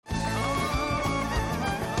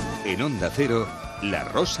En Onda Cero, La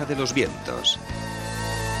Rosa de los Vientos.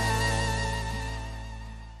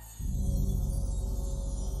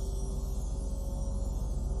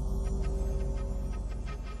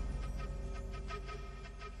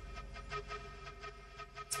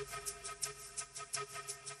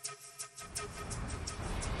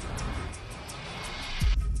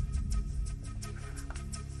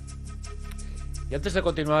 Y antes de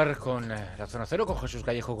continuar con la Zona Cero, con Jesús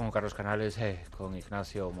Callejo, con Carlos Canales, con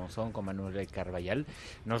Ignacio Monzón, con Manuel Carballal,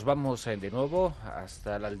 nos vamos de nuevo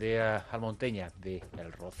hasta la aldea almonteña de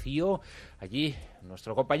El Rocío. Allí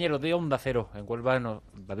nuestro compañero de Onda Cero en Huelva,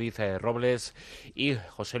 David Robles, y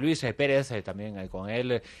José Luis Pérez, también con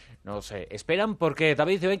él, nos esperan porque,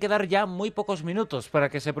 David, deben quedar ya muy pocos minutos para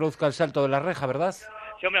que se produzca el salto de la reja, ¿verdad?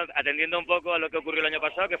 Sí, hombre, atendiendo un poco a lo que ocurrió el año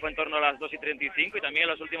pasado, que fue en torno a las 2:35, y también en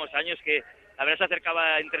los últimos años que la verdad se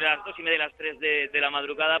acercaba entre las 2:30 y las 3 de la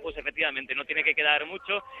madrugada, pues efectivamente no tiene que quedar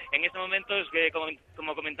mucho. En estos momentos, que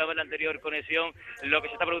como comentaba en la anterior conexión, lo que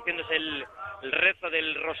se está produciendo es el rezo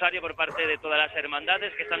del rosario por parte de todas las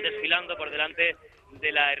hermandades que están desfilando por delante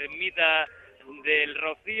de la ermita del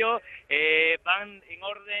Rocío. Van en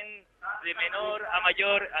orden de menor a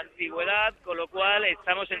mayor antigüedad, con lo cual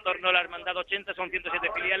estamos en torno a la hermandad 80, son 107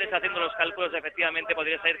 filiales, haciendo los cálculos, efectivamente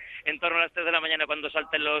podría ser en torno a las 3 de la mañana cuando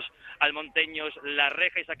salten los almonteños la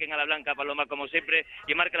reja y saquen a la blanca paloma como siempre,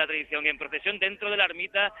 y marca la tradición. En procesión dentro de la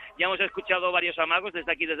ermita ya hemos escuchado varios amagos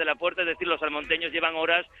desde aquí, desde la puerta, es decir, los almonteños llevan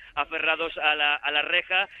horas aferrados a la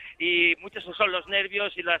reja, y muchos son los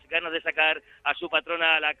nervios y las ganas de sacar a su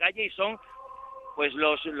patrona a la calle, y son pues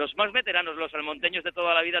los más veteranos, los almonteños de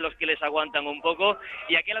toda la vida, los que les aguantan un poco.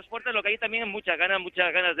 Y aquí a las puertas lo que hay también es muchas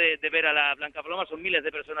ganas de ver a la Blanca Paloma. Son miles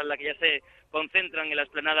de personas las que ya se concentran en la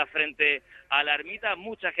explanada frente a la ermita.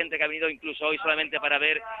 Mucha gente que ha venido incluso hoy solamente para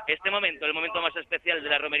ver este momento, el momento más especial de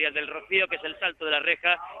la romería del Rocío, que es el salto de la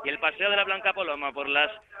reja y el paseo de la Blanca Paloma por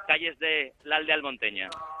las calles de la aldea almonteña.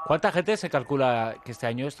 ¿Cuánta gente se calcula que este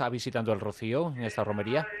año está visitando el Rocío en esta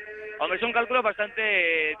romería? Hombre, son cálculos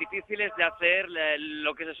bastante difíciles de hacer.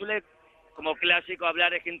 Lo que se suele, como clásico,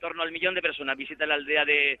 hablar es que en torno al 1.000.000 de personas visitan la aldea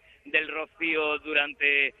del Rocío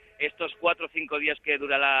durante estos 4 o 5 días que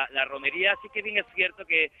dura la romería. Sí que bien es cierto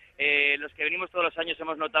que los que venimos todos los años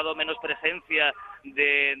hemos notado menos presencia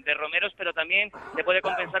de romeros, pero también se puede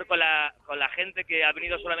compensar con la gente que ha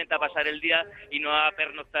venido solamente a pasar el día y no a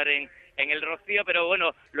pernoctar en el Rocío. Pero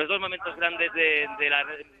bueno, los dos momentos grandes de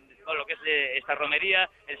lo que es esta romería,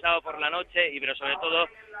 el sábado por la noche, pero sobre todo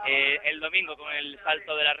el domingo con el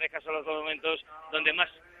salto de la reja, son los dos momentos donde más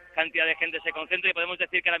cantidad de gente se concentra, y podemos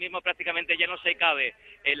decir que ahora mismo prácticamente ya no se cabe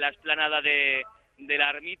en la explanada de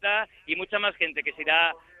la ermita, y mucha más gente que se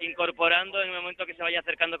irá incorporando en el momento que se vaya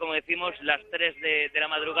acercando, como decimos, las 3 de la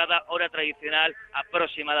madrugada, hora tradicional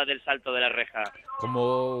aproximada del salto de la reja.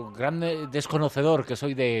 Como gran desconocedor que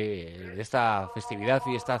soy de esta festividad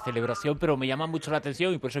y esta celebración, pero me llama mucho la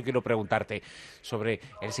atención y por eso quiero preguntarte sobre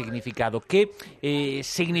el significado. ¿Qué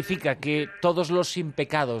significa que todos los sin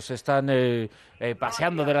pecados están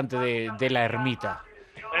paseando delante de la ermita?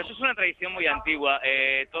 Eso es una tradición muy antigua.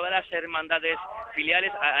 Todas las hermandades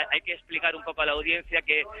filiales, hay que explicar un poco a la audiencia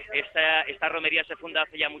que esta romería se funda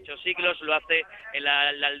hace ya muchos siglos, lo hace en la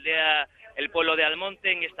aldea, el pueblo de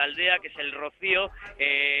Almonte, en esta aldea que es el Rocío.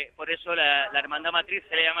 Por eso la hermandad matriz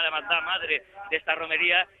se le llama la hermandad madre de esta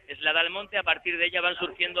romería, es la de Almonte. A partir de ella van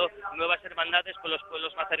surgiendo nuevas hermandades con los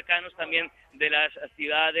pueblos más cercanos también de las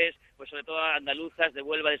ciudades, pues sobre todo andaluzas, de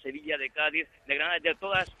Huelva, de Sevilla, de Cádiz, de Granada, de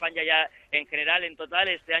toda España ya en general. En total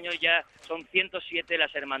este año ya son 107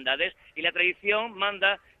 las hermandades, y la tradición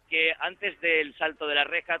manda que antes del salto de la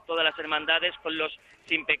reja todas las hermandades con los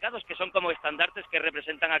sin pecados, que son como estandartes que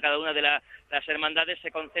representan a cada una de las hermandades,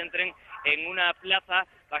 se concentren en una plaza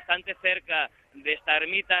bastante cerca de esta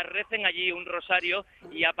ermita, recen allí un rosario,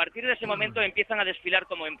 y a partir de ese momento empiezan a desfilar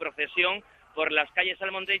como en procesión por las calles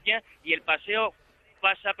almonteñas, y el paseo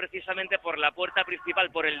pasa precisamente por la puerta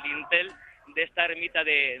principal, por el dintel de esta ermita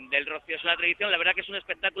del Rocío. Es una tradición, la verdad que es un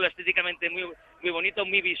espectáculo estéticamente muy, muy bonito,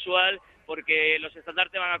 muy visual, porque los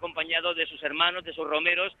estandartes van acompañados de sus hermanos, de sus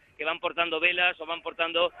romeros, que van portando velas o van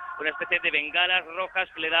portando una especie de bengalas rojas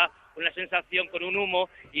que le da una sensación con un humo,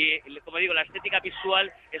 y como digo, la estética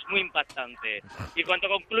visual es muy impactante. Y cuando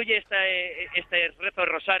concluye este rezo de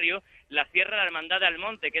rosario, la cierra la hermandad de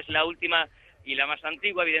Almonte, que es la última y la más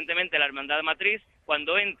antigua, evidentemente la hermandad matriz.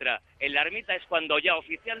 Cuando entra en la ermita es cuando ya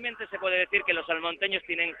oficialmente se puede decir que los almonteños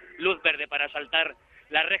tienen luz verde para saltar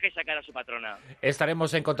la reja y sacar a su patrona.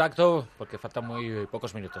 Estaremos en contacto porque faltan muy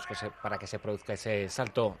pocos minutos para que se produzca ese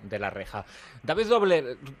salto de la reja.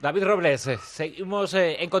 David Robles, seguimos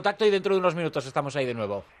en contacto y dentro de unos minutos estamos ahí de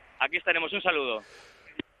nuevo. Aquí estaremos, un saludo.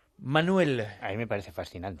 Manuel. A mí me parece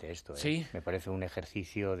fascinante esto. ¿Sí? Me parece un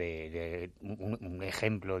ejercicio un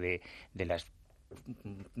ejemplo de las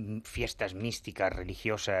fiestas místicas,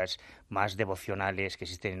 religiosas, más devocionales que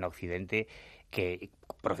existen en Occidente, que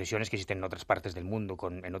procesiones que existen en otras partes del mundo,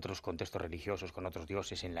 en otros contextos religiosos, con otros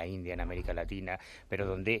dioses, en la India, en América Latina, pero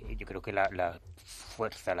donde yo creo que la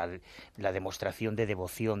fuerza, la demostración de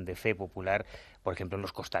devoción, de fe popular, por ejemplo, en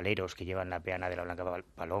los costaleros que llevan la peana de la Blanca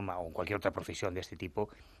Paloma o en cualquier otra procesión de este tipo,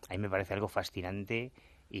 a mí me parece algo fascinante.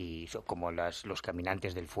 Y como los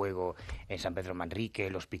caminantes del fuego en San Pedro Manrique,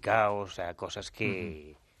 los picaos, o sea, cosas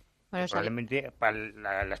que... Bueno, probablemente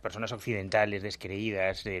para las personas occidentales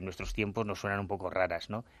descreídas de nuestros tiempos nos suenan un poco raras,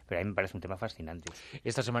 ¿no? Pero a mí me parece un tema fascinante.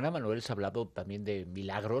 Esta semana, Manuel, se ha hablado también de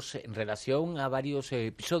milagros en relación a varios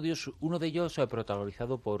episodios. Uno de ellos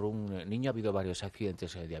protagonizado por un niño. Ha habido varios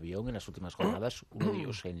accidentes de avión en las últimas jornadas. Uno de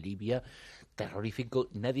ellos en Libia, terrorífico.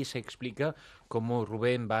 Nadie se explica cómo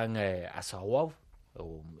Rubén Van Assaouf,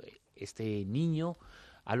 este niño,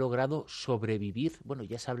 ha logrado sobrevivir. Bueno,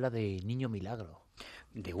 ya se habla de niño milagro.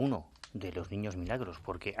 De uno de los niños milagros,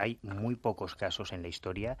 porque hay muy pocos casos en la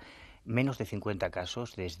historia, menos de 50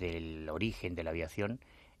 casos desde el origen de la aviación,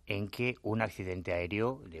 en que un accidente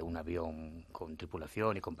aéreo de un avión con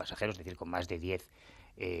tripulación y con pasajeros, es decir, con más de 10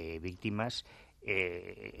 víctimas,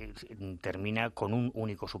 termina con un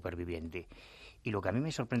único superviviente. Y lo que a mí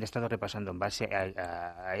me sorprende, he estado repasando en base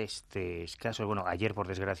a estos casos, bueno, ayer por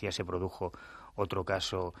desgracia se produjo otro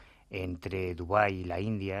caso entre Dubái y la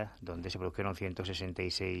India, donde se produjeron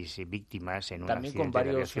 166 víctimas en un también accidente con de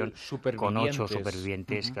aviación, con 8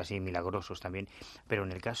 supervivientes casi milagrosos también. Pero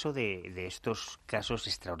en el caso de estos casos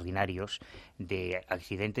extraordinarios de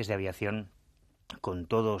accidentes de aviación con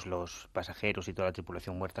todos los pasajeros y toda la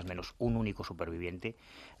tripulación muertas, menos un único superviviente.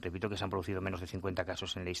 Repito que se han producido menos de 50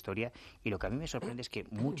 casos en la historia, y lo que a mí me sorprende es que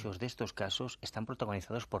muchos de estos casos están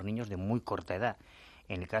protagonizados por niños de muy corta edad.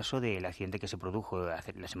 En el caso del accidente que se produjo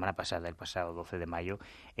la semana pasada, el pasado 12 de mayo,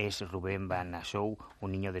 es Rubén Van Assaouf,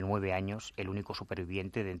 un niño de 9 años, el único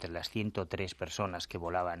superviviente de entre las 103 personas que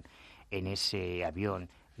volaban en ese avión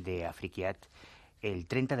de Afriquiat. El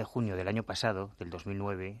 30 de junio del año pasado, del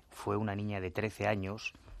 2009, fue una niña de 13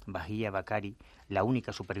 años, Bahía Bakari, la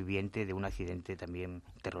única superviviente de un accidente también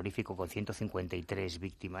terrorífico con 153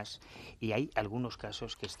 víctimas. Y hay algunos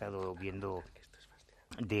casos que he estado viendo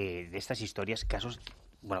de estas historias, casos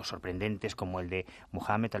sorprendentes, como el de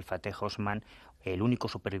Mohamed Al-Fateh Osman, el único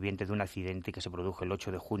superviviente de un accidente que se produjo el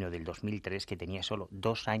 8 de junio del 2003, que tenía solo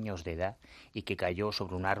 2 años de edad y que cayó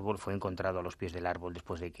sobre un árbol, fue encontrado a los pies del árbol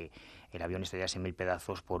después de que el avión estallase en 1000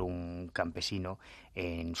 pedazos por un campesino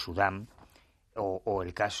en Sudán. O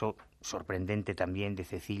el caso sorprendente también de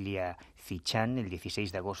Cecilia Zichan, el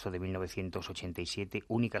 16 de agosto de 1987,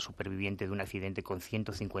 única superviviente de un accidente con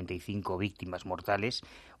 155 víctimas mortales,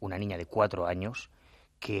 una niña de 4 años,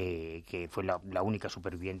 que fue la única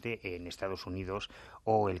superviviente en Estados Unidos.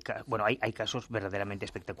 Hay casos verdaderamente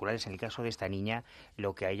espectaculares. En el caso de esta niña,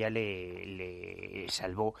 lo que a ella le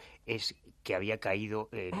salvó es que había caído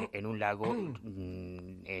en un lago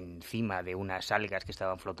encima de unas algas que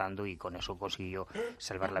estaban flotando, y con eso consiguió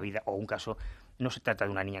salvar la vida. O un caso, no se trata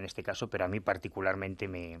de una niña en este caso, pero a mí particularmente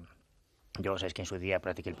yo, sabes que en su día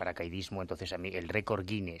practiqué el paracaidismo, entonces a mí el récord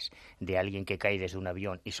Guinness de alguien que cae desde un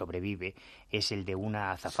avión y sobrevive es el de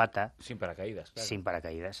una azafata. Sin paracaídas, claro. Sin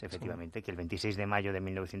paracaídas, efectivamente, que el 26 de mayo de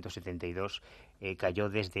 1972 cayó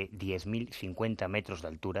desde 10.050 metros de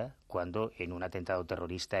altura, cuando en un atentado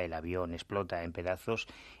terrorista el avión explota en pedazos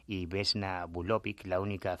y Vesna Bulovic, la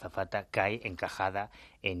única azafata, cae encajada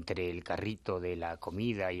entre el carrito de la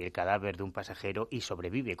comida y el cadáver de un pasajero y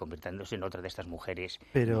sobrevive, convirtiéndose en otra de estas mujeres.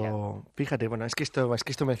 Pero fíjate, es que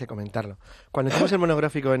esto merece comentarlo. Cuando hicimos el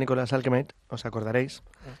monográfico de Nicholas Alcemete, os acordaréis,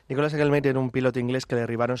 Nicholas Alcemete era un piloto inglés que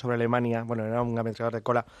derribaron sobre Alemania, era un ametrallador de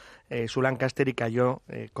cola, su Lancaster, y cayó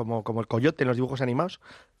como el coyote en los dibujos animados.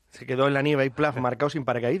 Se quedó en la nieve y plaf, marcado sin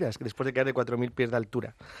paracaídas, después de caer de 4.000 pies de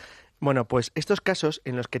altura. Bueno, pues estos casos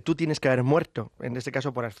en los que tú tienes que haber muerto, en este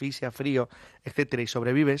caso por asfixia, frío, etcétera, y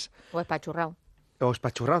sobrevives... O espachurrado. O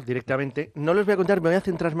espachurrado directamente. No los voy a contar, me voy a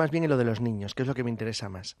centrar más bien en lo de los niños, que es lo que me interesa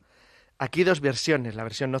más. Aquí hay 2 versiones, la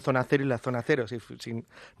versión no zona cero y la zona cero. Si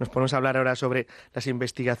nos ponemos a hablar ahora sobre las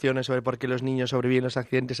investigaciones, sobre por qué los niños sobreviven los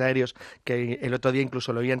accidentes aéreos, que el otro día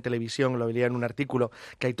incluso lo oía en televisión, lo leía en un artículo,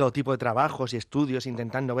 que hay todo tipo de trabajos y estudios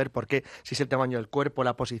intentando ver por qué, si es el tamaño del cuerpo,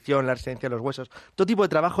 la posición, la resistencia de los huesos, todo tipo de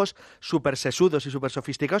trabajos súper sesudos y súper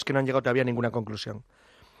sofisticados que no han llegado todavía a ninguna conclusión.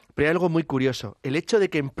 Pero hay algo muy curioso, el hecho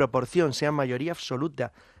de que en proporción sea mayoría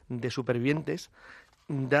absoluta de supervivientes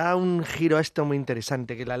da un giro a esto muy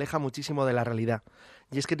interesante, que la aleja muchísimo de la realidad.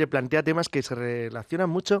 y es que te plantea temas que se relacionan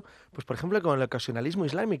mucho, pues por ejemplo, con el ocasionalismo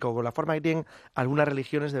islámico, con la forma que tienen algunas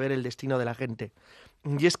religiones de ver el destino de la gente.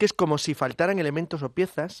 Y es que es como si faltaran elementos o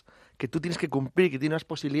piezas que tú tienes que cumplir, que tiene unas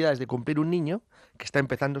posibilidades de cumplir un niño que está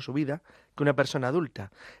empezando su vida que una persona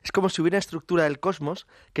adulta. Es como si hubiera una estructura del cosmos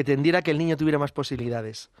que tendiera a que el niño tuviera más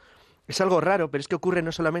posibilidades. Es algo raro, pero es que ocurre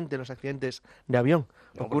no solamente en los accidentes de avión,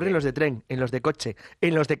 ocurre en los de tren, en los de coche,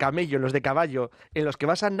 en los de camello, en los de caballo, en los que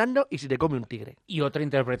vas andando y si te come un tigre. Y otra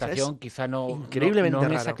interpretación, quizá increíblemente no en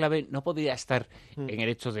raro. esa clave, no podría estar en el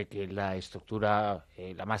hecho de que la estructura,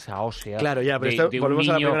 la masa ósea claro, ya, pero de volvemos un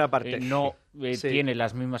a la niño primera parte. tiene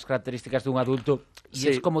las mismas características de un adulto y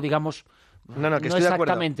es como, digamos, no estoy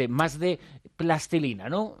exactamente, más de plastilina,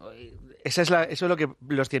 ¿no? Eso es lo que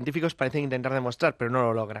los científicos parecen intentar demostrar, pero no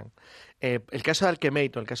lo logran. El caso de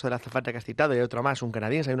Alchemate, o el caso de la azafata que has citado, y hay otro más, un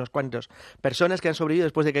canadiense, hay unos cuantos, personas que han sobrevivido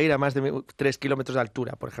después de caer a más de 3 kilómetros de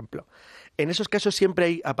altura, por ejemplo. En esos casos siempre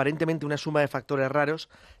hay aparentemente una suma de factores raros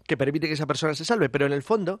que permite que esa persona se salve, pero en el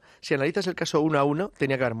fondo, si analizas el caso uno a uno,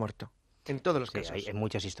 tenía que haber muerto. En todos los casos. Hay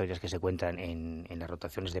muchas historias que se cuentan en las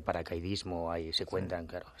rotaciones de paracaidismo, se cuentan,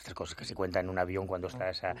 claro, estas cosas que se cuentan en un avión cuando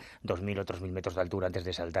estás a 2.000 o 3.000 metros de altura antes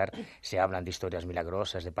de saltar, se hablan de historias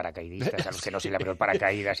milagrosas de paracaidistas, a los que no se le abrió el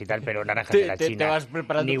paracaídas y tal, pero naranjas de la China,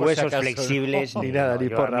 ni huesos flexibles, ni nada, ni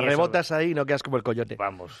porra. Rebotas ahí y no quedas como el coyote.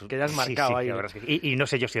 Vamos. Quedas marcado ahí. Y no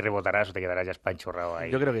sé yo si rebotarás o te quedarás ya espanchurrado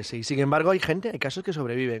ahí. Yo creo que sí. Sin embargo, hay casos que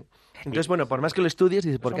sobreviven. Entonces, bueno, por más que lo estudies,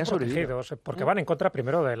 dices, ¿por qué han sobrevivido? Porque van en contra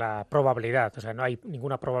primero de la probabilidad, o sea, no hay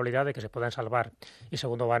ninguna probabilidad de que se puedan salvar. Y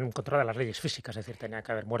segundo, van en contra de las leyes físicas, es decir, tenían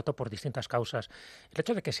que haber muerto por distintas causas. El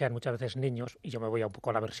hecho de que sean muchas veces niños, y yo me voy a un poco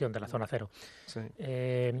a la versión de la zona cero,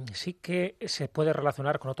 sí que se puede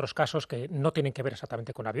relacionar con otros casos que no tienen que ver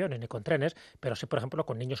exactamente con aviones ni con trenes, pero sí, por ejemplo,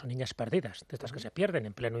 con niños o niñas perdidas, de estas que se pierden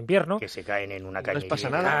en pleno invierno. Que se caen en una calle. No les pasa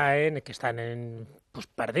nada. Que están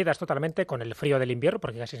perdidas totalmente con el frío del invierno,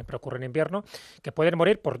 porque casi siempre ocurre en invierno, que pueden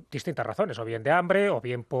morir por distintas razones, o bien de hambre, o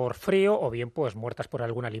bien por frío, o bien pues muertas por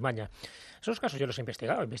alguna limaña. Esos casos yo los he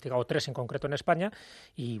investigado 3 en concreto en España,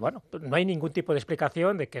 y bueno, no hay ningún tipo de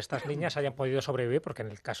explicación de que estas niñas hayan podido sobrevivir, porque en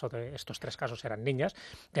el caso de estos 3 casos eran niñas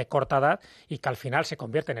de corta edad y que al final se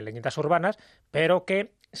convierten en leyendas urbanas, pero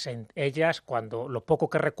que ellas, cuando lo poco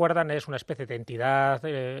que recuerdan es una especie de entidad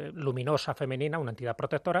luminosa femenina, una entidad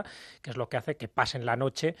protectora, que es lo que hace que pasen la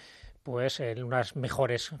noche pues en unas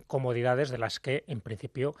mejores comodidades de las que en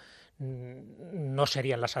principio no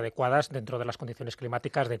serían las adecuadas dentro de las condiciones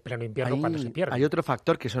climáticas del pleno invierno cuando se pierden. Hay otro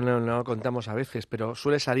factor que eso no lo contamos a veces, pero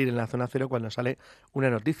suele salir en la zona cero cuando sale una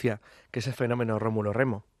noticia, que es el fenómeno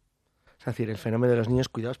Rómulo-Remo. Es decir, el fenómeno de los niños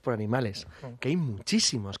cuidados por animales, que hay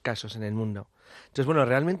muchísimos casos en el mundo. Entonces, bueno,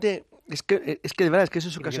 realmente es que de verdad es que eso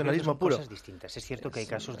es ocasionalismo puro. Cosas distintas. Es cierto que hay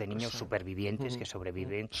casos de niños supervivientes que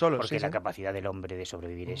sobreviven solos, porque la capacidad del hombre de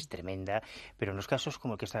sobrevivir es tremenda, pero en los casos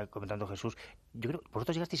como el que está comentando Jesús, yo creo que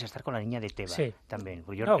vosotros llegasteis a estar con la niña de Teba también.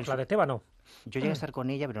 La de Teba no. Yo llegué a estar con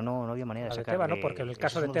ella, pero no había manera de sacarle. La de Teba no, porque en el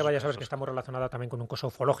caso de Teba ya sabes que está muy relacionada también con un coso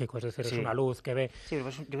ufológico, es decir, es una luz que ve. Sí, pero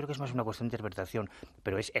yo creo que es más una cuestión de interpretación,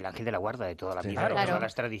 pero es el ángel de la guarda de toda la vida, claro. de todas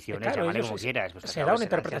las tradiciones, llámale como quieras. Se da una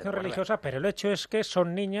interpretación religiosa, pero el hecho es que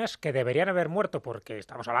son niñas que deberían haber muerto porque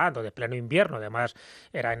estamos hablando de pleno invierno, además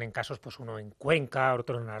eran en casos pues uno en Cuenca,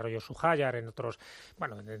 otro en Arroyo Sujayar, en otros,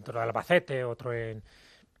 bueno, dentro de Albacete, otro en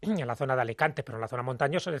la zona de Alicante, pero en la zona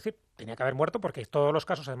montañosa, es decir, tenía que haber muerto porque todos los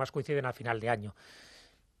casos además coinciden al final de año.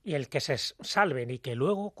 Y el que se salven y que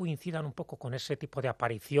luego coincidan un poco con ese tipo de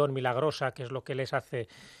aparición milagrosa, que es lo que les hace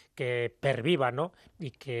que pervivan, ¿no?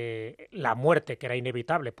 Y que la muerte, que era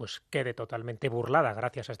inevitable, pues quede totalmente burlada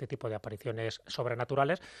gracias a este tipo de apariciones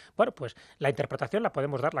sobrenaturales. Bueno, pues la interpretación la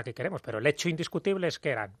podemos dar la que queremos, pero el hecho indiscutible es que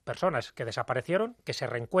eran personas que desaparecieron, que se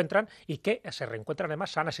reencuentran y que se reencuentran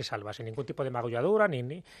además sanas y salvas, sin ningún tipo de magulladura,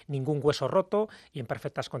 ni ningún hueso roto y en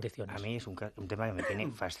perfectas condiciones. A mí es un tema que me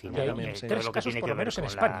tiene fascinado. Tres casos por lo menos en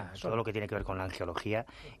España. Todo lo que tiene que ver con la angiología,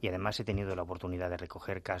 y además he tenido la oportunidad de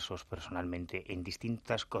recoger casos personalmente en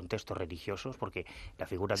distintos contextos religiosos, porque la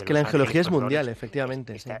figura de que la angiología es mundial,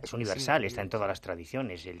 efectivamente. Es universal, está en todas las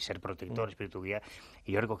tradiciones, el ser protector, espíritu guía,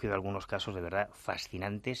 y yo he recogido algunos casos de verdad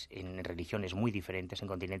fascinantes en religiones muy diferentes, en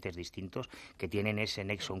continentes distintos, que tienen ese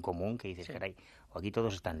nexo en común, que dices, caray, o aquí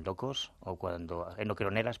todos están locos, o cuando no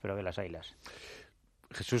quiero nelas, pero a ver las haylas.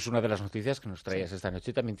 Jesús, una de las noticias que nos traías esta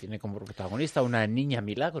noche también tiene como protagonista una niña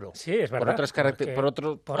milagro. Sí, es verdad.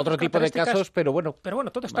 Por otro tipo de casos, pero bueno. Pero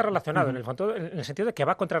bueno, todo está relacionado en el fondo, en el sentido de que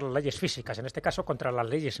va contra las leyes físicas, en este caso contra las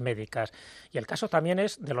leyes médicas. Y el caso también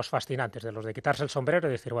es de los fascinantes, de los de quitarse el sombrero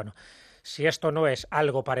y decir, bueno, si esto no es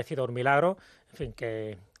algo parecido a un milagro, en fin,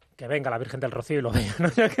 que que venga la Virgen del Rocío y lo vea, ¿no?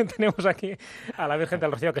 Ya que tenemos aquí a la Virgen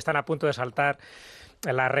del Rocío que están a punto de saltar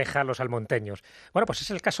en la reja los almonteños. Bueno, pues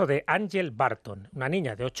es el caso de Ángel Barton, una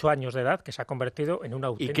niña de 8 años de edad que se ha convertido en una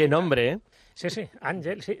auténtica... ¿Y qué nombre, eh? Sí,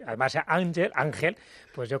 Ángel, sí. Además, Ángel,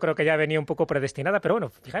 pues yo creo que ya venía un poco predestinada, pero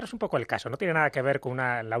bueno, fijaros un poco el caso. No tiene nada que ver con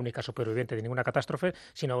la única superviviente de ninguna catástrofe,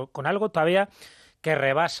 sino con algo todavía que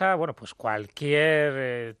rebasa, bueno, pues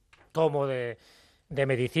cualquier tomo de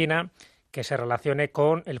medicina que se relacione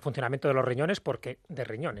con el funcionamiento de los riñones, porque de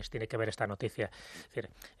riñones tiene que ver esta noticia. Es decir,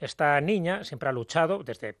 esta niña siempre ha luchado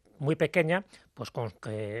desde muy pequeña pues con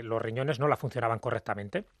que los riñones no la funcionaban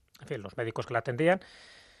correctamente. En fin, los médicos que la atendían,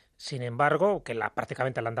 sin embargo, que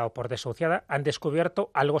prácticamente la han dado por desahuciada, han descubierto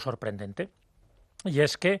algo sorprendente. Y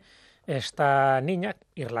es que esta niña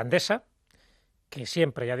irlandesa, que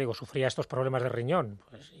siempre, ya digo, sufría estos problemas de riñón,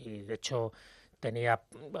 pues, y de hecho tenía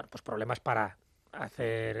pues problemas para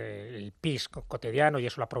hacer el pis cotidiano y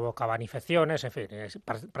eso la provocaba infecciones, en fin,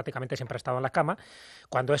 prácticamente siempre ha estado en la cama.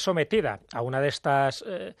 Cuando es sometida a una de estas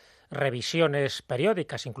revisiones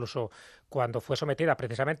periódicas, incluso cuando fue sometida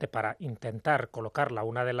precisamente para intentar colocarla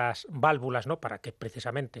una de las válvulas, ¿no?, para que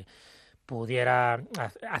precisamente pudiera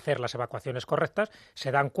hacer las evacuaciones correctas,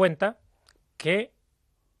 se dan cuenta que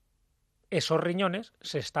esos riñones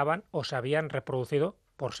se habían reproducido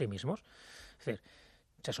por sí mismos. Es decir,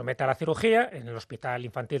 se somete a la cirugía en el Hospital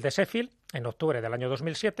Infantil de Sheffield en octubre del año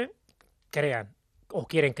 2007,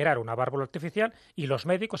 quieren crear una válvula artificial y los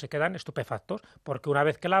médicos se quedan estupefactos porque una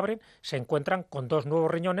vez que la abren se encuentran con 2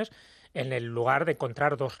 nuevos riñones en el lugar de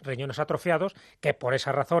encontrar 2 riñones atrofiados que por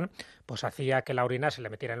esa razón pues hacía que la orina se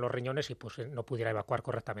le metiera en los riñones y pues no pudiera evacuar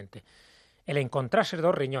correctamente. El encontrarse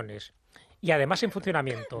 2 riñones y además en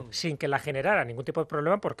funcionamiento, sin que la generara ningún tipo de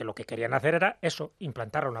problema, porque lo que querían hacer era eso,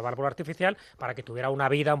 implantar una válvula artificial para que tuviera una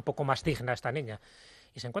vida un poco más digna esta niña.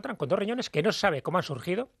 Y se encuentran con 2 riñones que no se sabe cómo han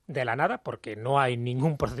surgido de la nada, porque no hay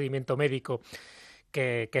ningún procedimiento médico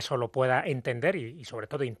que eso lo pueda entender, y sobre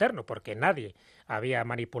todo interno, porque nadie había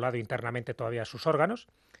manipulado internamente todavía sus órganos,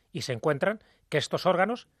 y se encuentran que estos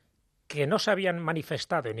órganos, que no se habían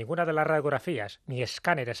manifestado en ninguna de las radiografías ni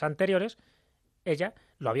escáneres anteriores, ella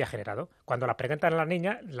lo había generado. Cuando la preguntan a la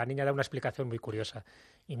niña da una explicación muy curiosa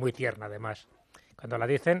y muy tierna además. Cuando la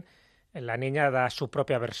dicen, la niña da su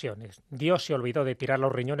propia versión. Dios se olvidó de tirar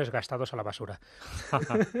los riñones gastados a la basura.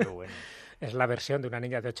 Qué bueno. Es la versión de una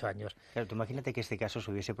niña de 8 años. Claro, tú imagínate que este caso se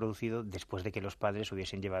hubiese producido después de que los padres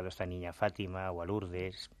hubiesen llevado a esta niña a Fátima o a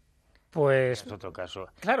Lourdes. Pues es otro caso.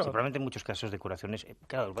 Claro. Sí, probablemente muchos casos de curaciones.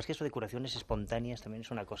 Claro, lo que pasa es que eso de curaciones espontáneas también es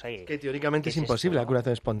una cosa que teóricamente es imposible la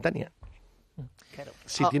curación espontánea. Claro.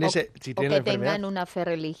 Si tiene que tengan una fe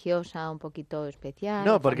religiosa un poquito especial.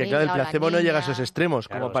 No, porque claro, el placebo no llega a esos extremos,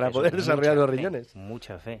 claro, como para poder desarrollar los riñones.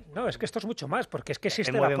 Mucha fe. No, es que esto es mucho más, porque es que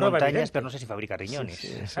existe la mueve prueba montañas, evidente. pero no sé si fabrica riñones.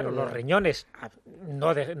 Sí, claro, los riñones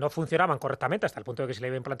no funcionaban correctamente hasta el punto de que se le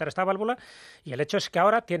iba a implantar esta válvula, y el hecho es que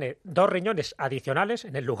ahora tiene 2 riñones adicionales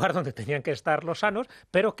en el lugar donde tenían que estar los sanos,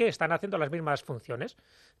 pero que están haciendo las mismas funciones.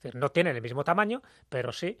 Es decir, no tienen el mismo tamaño,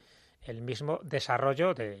 pero sí el mismo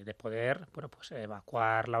desarrollo de poder, pues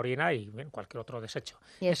evacuar la orina y cualquier otro desecho.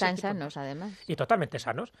 Y están sanos, además. Y totalmente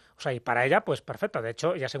sanos. O sea, y para ella, pues perfecto. De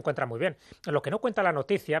hecho, ella se encuentra muy bien. Lo que no cuenta la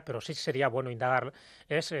noticia, pero sí sería bueno indagar,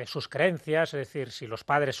 es sus creencias, es decir, si los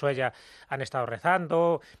padres o ella han estado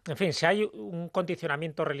rezando, en fin, si hay un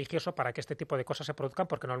condicionamiento religioso para que este tipo de cosas se produzcan,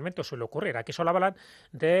 porque normalmente suele ocurrir. Aquí solo hablan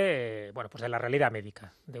de la realidad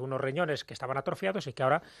médica, de unos riñones que estaban atrofiados y que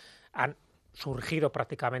ahora han surgido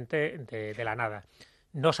prácticamente de la nada.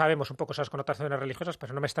 No sabemos un poco esas connotaciones religiosas,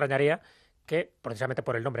 pero no me extrañaría que, precisamente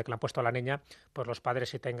por el nombre que le han puesto a la niña, pues los padres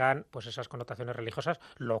sí tengan pues esas connotaciones religiosas,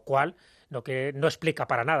 lo cual no explica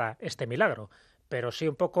para nada este milagro, pero sí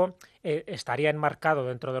un poco estaría enmarcado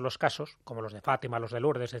dentro de los casos, como los de Fátima, los de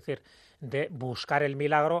Lourdes, es decir, de buscar el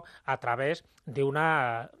milagro a través de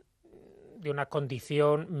una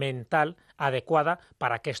condición mental adecuada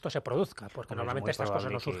para que esto se produzca, porque normalmente estas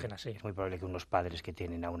cosas no surgen así. Es muy probable que unos padres que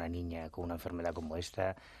tienen a una niña con una enfermedad como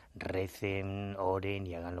esta recen, oren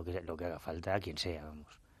y hagan lo que haga falta a quien sea,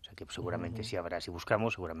 vamos. O sea que seguramente sí habrá, si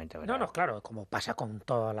buscamos seguramente habrá. No, claro, como pasa con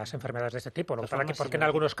todas las enfermedades de este tipo. Lo que pasa es que porque en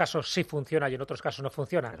algunos casos sí funciona y en otros casos no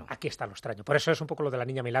funciona, claro. Aquí está lo extraño. Por eso es un poco lo de la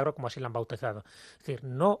niña milagro, como así la han bautizado. Es decir,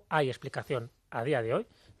 no hay explicación a día de hoy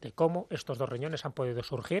de cómo estos 2 riñones han podido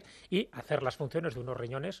surgir y hacer las funciones de unos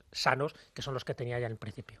riñones sanos, que son los que tenía ya en el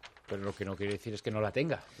principio. Pero lo que no quiere decir es que no la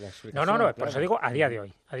tenga. No, claro. Por eso digo a día de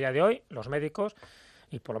hoy. A día de hoy, los médicos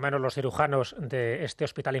y por lo menos los cirujanos de este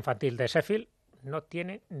hospital infantil de Sheffield no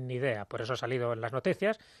tienen ni idea. Por eso ha salido en las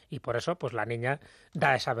noticias y por eso pues la niña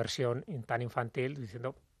da esa versión tan infantil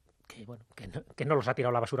diciendo que no los ha tirado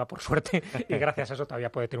a la basura, por suerte, y gracias a eso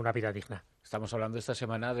todavía puede tener una vida digna. Estamos hablando esta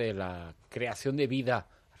semana de la creación de vida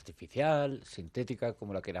artificial, sintética,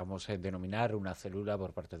 como la queramos denominar, una célula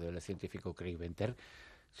por parte del científico Craig Venter.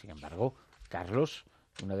 Sin embargo, Carlos,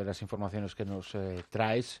 una de las informaciones que nos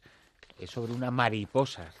traes es sobre una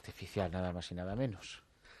mariposa artificial, nada más y nada menos.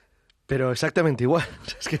 Pero exactamente igual,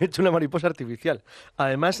 es que han hecho una mariposa artificial.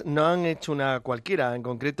 Además, no han hecho una cualquiera, en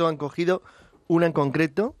concreto han cogido una en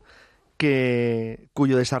concreto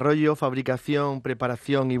cuyo desarrollo, fabricación,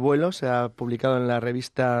 preparación y vuelo se ha publicado en la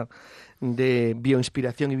revista de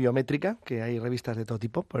bioinspiración y biométrica, que hay revistas de todo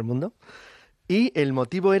tipo por el mundo. Y el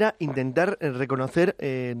motivo era intentar reconocer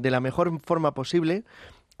de la mejor forma posible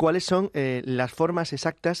cuáles son las formas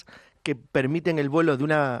exactas que permiten el vuelo de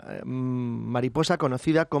una mariposa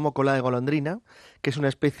conocida como cola de golondrina, que es una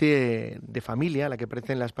especie de familia a la que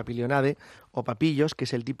pertenecen las papilionade o papillos, que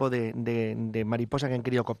es el tipo de mariposa que han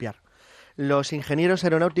querido copiar. Los ingenieros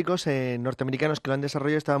aeronáuticos norteamericanos que lo han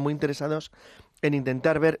desarrollado estaban muy interesados en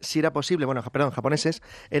intentar ver si era posible, japoneses,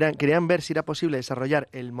 querían ver si era posible desarrollar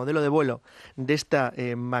el modelo de vuelo de esta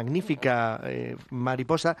magnífica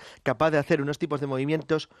mariposa, capaz de hacer unos tipos de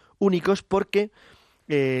movimientos únicos, porque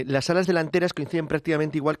las alas delanteras coinciden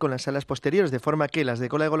prácticamente igual con las alas posteriores, de forma que las de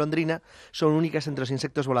cola de golondrina son únicas entre los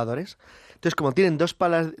insectos voladores. Entonces, como tienen dos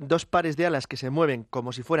pares de alas que se mueven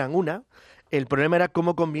como si fueran una, el problema era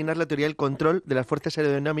cómo combinar la teoría del control de las fuerzas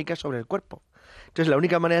aerodinámicas sobre el cuerpo. Entonces, la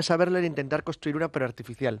única manera de saberlo era intentar construir una, pero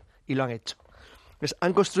artificial, y lo han hecho. Pues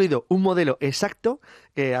han construido un modelo exacto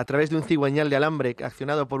a través de un cigüeñal de alambre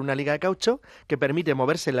accionado por una liga de caucho que permite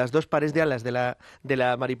moverse las dos pares de alas de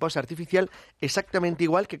la mariposa artificial exactamente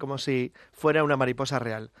igual que como si fuera una mariposa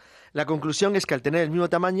real. La conclusión es que al tener el mismo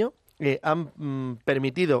tamaño han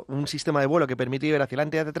permitido un sistema de vuelo que permite ir hacia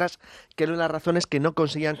adelante y hacia atrás, que era una de las razones que no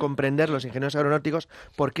conseguían comprender los ingenieros aeronáuticos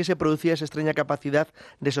por qué se producía esa extraña capacidad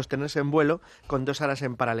de sostenerse en vuelo con dos alas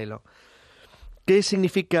en paralelo. ¿Qué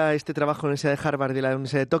significa este trabajo en la Universidad de Harvard y de la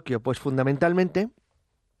Universidad de Tokio? Pues fundamentalmente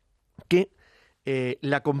que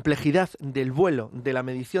la complejidad del vuelo, de la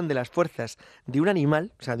medición de las fuerzas de un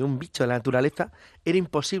animal, o sea, de un bicho de la naturaleza, era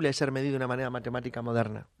imposible de ser medido de una manera matemática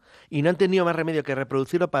moderna. Y no han tenido más remedio que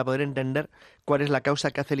reproducirlo para poder entender cuál es la causa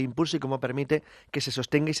que hace el impulso y cómo permite que se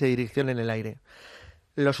sostenga y se direccione en el aire.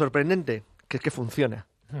 Lo sorprendente, que es que funciona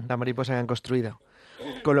la mariposa que han construido.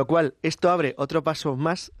 Con lo cual, esto abre otro paso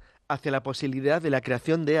más hacia la posibilidad de la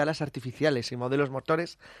creación de alas artificiales y modelos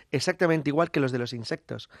motores exactamente igual que los de los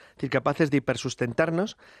insectos, es decir, capaces de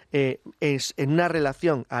hipersustentarnos en una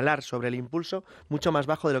relación alar sobre el impulso mucho más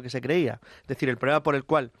bajo de lo que se creía. Es decir, el problema por el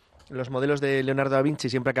cual los modelos de Leonardo da Vinci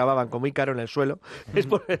siempre acababan como Ícaro en el suelo es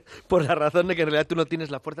por la razón de que en realidad tú no tienes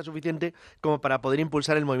la fuerza suficiente como para poder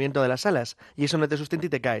impulsar el movimiento de las alas y eso no te sustenta y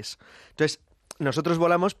te caes. Entonces, nosotros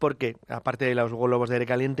volamos porque, aparte de los globos de aire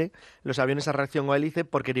caliente, los aviones a reacción o hélice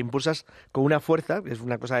porque te impulsas con una fuerza, que es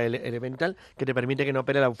una cosa elemental, que te permite que no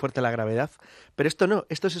opere la fuerza de la gravedad. Pero esto no,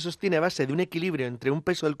 esto se sostiene a base de un equilibrio entre un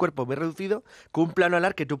peso del cuerpo muy reducido con un plano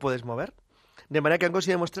alar que tú puedes mover. De manera que han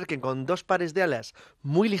conseguido demostrar que con dos pares de alas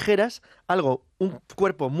muy ligeras, un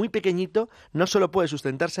cuerpo muy pequeñito, no solo puede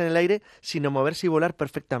sustentarse en el aire, sino moverse y volar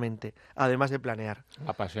perfectamente, además de planear.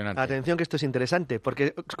 Apasionante. Atención que esto es interesante,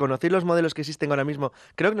 porque conocéis los modelos que existen ahora mismo,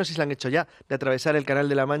 creo que no sé si lo han hecho ya, de atravesar el Canal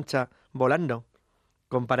de la Mancha volando,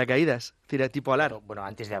 con paracaídas, tipo alar. Bueno,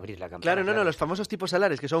 antes de abrir la campana. Claro, no, los famosos tipos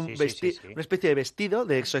alares, que son una especie de vestido,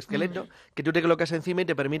 de exoesqueleto, que tú te colocas encima y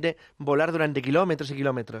te permite volar durante kilómetros y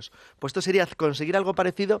kilómetros. Pues esto sería conseguir algo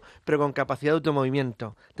parecido, pero con capacidad de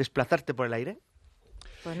automovimiento, desplazarte por el aire.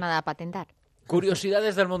 Pues nada, a patentar.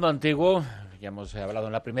 Curiosidades del mundo antiguo. Ya hemos hablado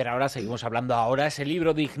en la primera hora, seguimos hablando ahora. Es el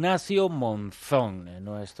libro de Ignacio Monzón,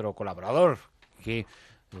 nuestro colaborador, que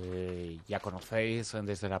ya conocéis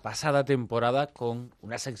desde la pasada temporada con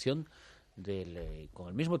una sección con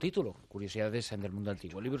el mismo título, Curiosidades del mundo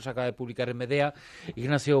antiguo. El libro se acaba de publicar en Medea,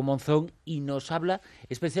 Ignacio Monzón, y nos habla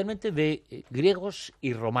especialmente de griegos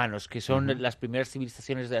y romanos, que son las primeras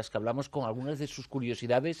civilizaciones de las que hablamos, con algunas de sus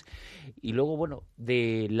curiosidades, y luego, bueno,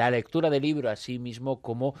 de la lectura del libro, así mismo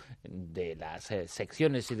como de las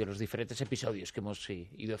secciones y de los diferentes episodios que hemos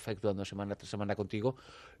ido efectuando semana tras semana contigo.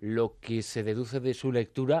 Lo que se deduce de su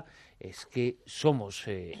lectura es que somos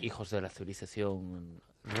hijos de la civilización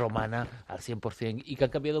romana al 100% y que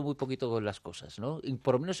han cambiado muy poquito las cosas, ¿no? Y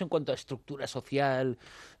por lo menos en cuanto a estructura social,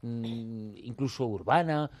 incluso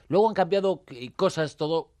urbana. Luego han cambiado cosas,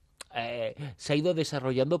 todo se ha ido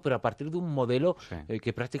desarrollando, pero a partir de un modelo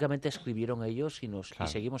que prácticamente escribieron ellos y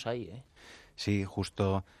seguimos ahí, ¿eh? Sí,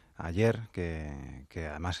 justo ayer, que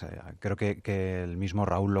además creo que el mismo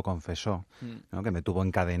Raúl lo confesó, ¿no? Que me tuvo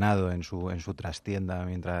encadenado en su trastienda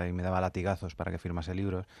y me daba latigazos para que firmase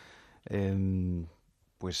libros. Me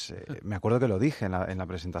acuerdo que lo dije en la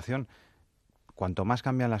presentación. Cuanto más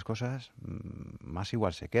cambian las cosas, más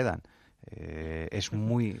igual se quedan. Es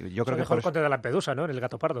muy... Yo creo que mejor el conde de Lampedusa, ¿no? En el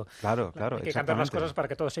Gato Pardo. Claro, Hay que cambiar las cosas para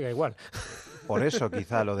que todo siga igual. Por eso,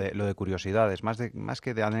 quizá, lo de curiosidades, más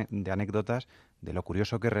que de anécdotas, de lo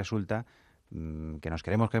curioso que resulta, que nos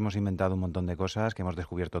creemos que hemos inventado un montón de cosas, que hemos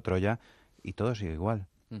descubierto Troya, y todo sigue igual.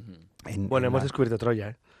 Hemos descubierto Troya,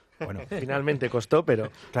 ¿eh? Bueno, finalmente costó,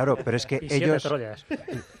 pero... Claro, pero es que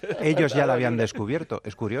ellos ya la habían descubierto.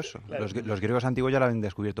 Es curioso. Claro. Los griegos antiguos ya la habían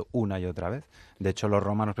descubierto una y otra vez. De hecho, los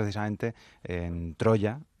romanos, precisamente, en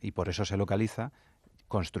Troya, y por eso se localiza,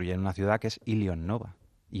 construyen una ciudad que es Ilion Nova.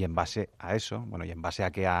 Y en base a eso, y en base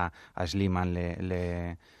a que a Schliemann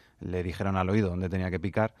le dijeron al oído dónde tenía que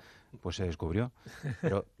picar, pues se descubrió.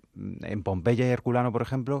 Pero en Pompeya y Herculano, por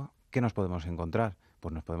ejemplo, ¿qué nos podemos encontrar?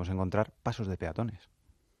 Pues nos podemos encontrar pasos de peatones.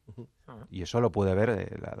 Y eso lo puede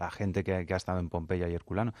ver la gente que ha estado en Pompeya y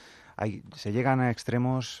Herculano. Se llegan a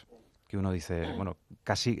extremos que uno dice,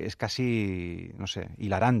 es casi, no sé,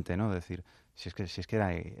 hilarante, ¿no? Decir, si es que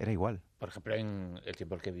era igual. Por ejemplo, en el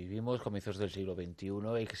tiempo en el que vivimos, comienzos del siglo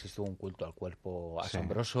XXI, existe un culto al cuerpo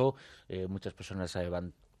asombroso. Sí. Muchas personas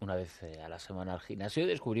van una vez a la semana al gimnasio y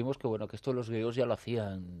descubrimos que esto los griegos ya lo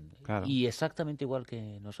hacían. Claro. Y exactamente igual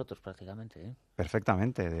que nosotros prácticamente, ¿eh?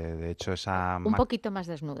 Perfectamente. De hecho, un poquito más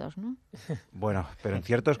desnudos, ¿no? Bueno, pero en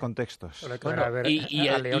ciertos contextos. Y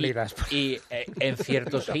en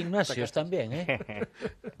ciertos gimnasios también, ¿eh?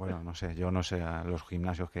 Bueno, no sé, yo no sé a los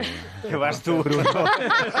gimnasios que vas tú, Bruno.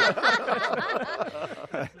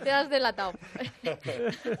 Te has delatado.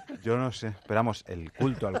 Yo no sé, pero vamos, el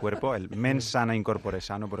culto al cuerpo, el mens sana in corpore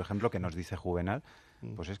sano, por ejemplo, que nos dice Juvenal,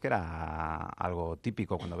 pues es que era algo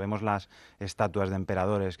típico. Cuando vemos las estatuas de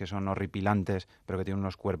emperadores que son horripilantes, pero que tienen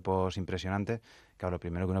unos cuerpos impresionantes, claro, lo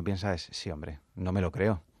primero que uno piensa es, sí, hombre, no me lo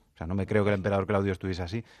creo. O sea, no me creo que el emperador Claudio estuviese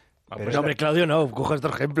así. Pero hombre, Claudio no, cojo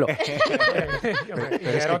otro ejemplo.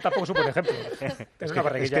 Pero tampoco es un buen ejemplo.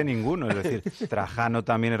 Es que ninguno, es decir, Trajano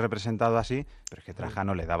también es representado así, pero es que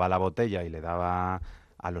Trajano le daba la botella y le daba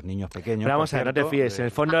a los niños pequeños. Pero vamos a ver, no te fíes. En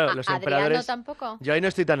el fondo, los emperadores... tampoco. Yo ahí no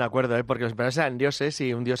estoy tan de acuerdo, porque los emperadores eran dioses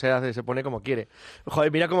y un dios se pone como quiere.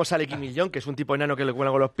 Joder, mira cómo sale Kim Il-jong, que es un tipo enano que le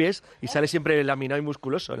cuelga con los pies y sale siempre laminado y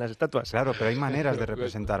musculoso en las estatuas. Claro, pero hay maneras de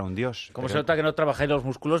representar a un dios. Como se nota que no trabajáis los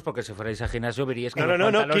músculos, porque si fuerais al gimnasio veríais que los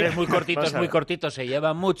pantalones muy cortitos se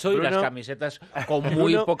llevan mucho, Bruno, y las camisetas con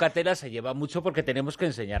muy poca tela se llevan mucho porque tenemos que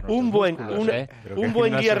enseñarnos un buen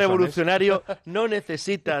guía revolucionario no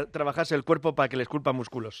necesita trabajarse el cuerpo para que le esculpa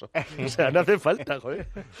musculoso. O sea, no hace falta, joder.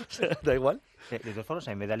 O sea, da igual. De todas formas,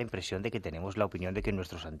 a mí me da la impresión de que tenemos la opinión de que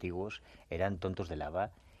nuestros antiguos eran tontos de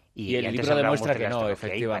lava. Y el libro demuestra que no,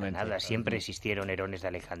 efectivamente. Nada. Siempre existieron Herones de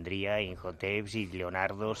Alejandría, Inhoteps y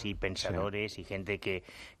Leonardos y pensadores y gente que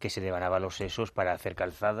se devanaba los sesos para hacer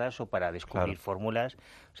calzadas o para descubrir fórmulas.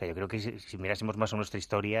 O sea, yo creo que si mirásemos más a nuestra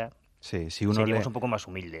historia, seríamos un poco más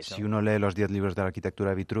humildes, ¿no? Si uno lee los 10 libros de la arquitectura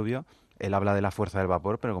de Vitruvio, él habla de la fuerza del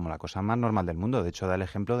vapor, pero como la cosa más normal del mundo. De hecho, da el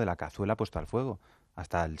ejemplo de la cazuela puesta al fuego.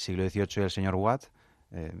 Hasta el siglo XVIII y el señor Watt,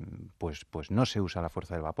 pues no se usa la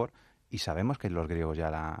fuerza del vapor. Y sabemos que los griegos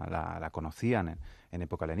ya la conocían en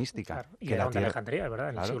época helenística. Claro. Y era de Alejandría, ¿verdad?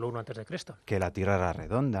 En el siglo I a.C. Que la Tierra era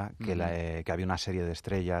redonda, que había una serie de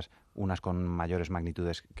estrellas, unas con mayores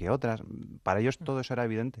magnitudes que otras. Para ellos todo eso era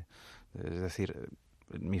evidente. Es decir,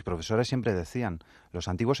 mis profesores siempre decían, los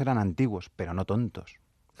antiguos eran antiguos, pero no tontos.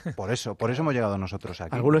 Por eso hemos llegado nosotros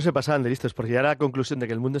aquí. Algunos se pasaban de listos, porque ya la conclusión de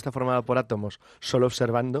que el mundo está formado por átomos solo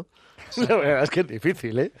observando, la verdad es que es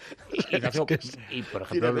difícil, ¿eh? Y por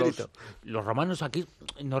ejemplo, los romanos aquí,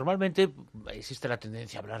 normalmente existe la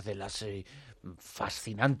tendencia a hablar de las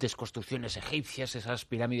fascinantes construcciones egipcias, esas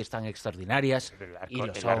pirámides tan extraordinarias.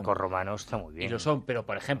 El arco romano está muy bien. Y lo son, pero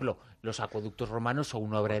por ejemplo, los acueductos romanos son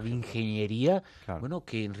una obra de ingeniería,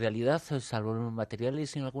 que en realidad, salvo los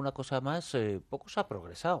materiales y alguna cosa más, poco se ha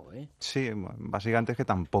progresado, ¿eh? Sí, básicamente es que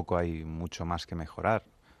tampoco hay mucho más que mejorar.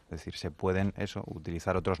 Es decir, se pueden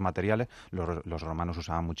utilizar otros materiales. Los romanos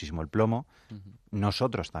usaban muchísimo el plomo.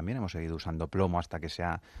 Nosotros también hemos seguido usando plomo hasta que se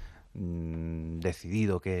ha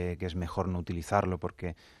decidido que es mejor no utilizarlo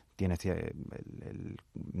porque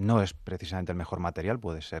no es precisamente el mejor material,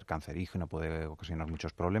 puede ser cancerígeno, puede ocasionar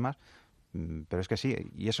muchos problemas, Pero es que sí,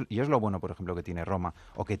 y es lo bueno, por ejemplo, que tiene Roma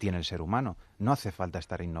o que tiene el ser humano. No hace falta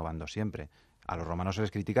estar innovando siempre. A los romanos se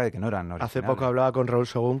les critica de que no eran originales. Hace poco hablaba con Raúl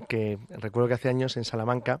Sogún, que recuerdo que hace años en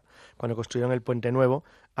Salamanca, cuando construyeron el puente nuevo,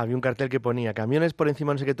 había un cartel que ponía camiones por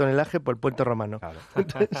encima de no sé qué tonelaje por el puente romano. Claro.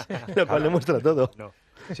 Entonces, lo cual demuestra todo. No.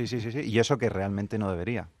 Sí. Y eso que realmente no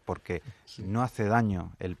debería, porque no hace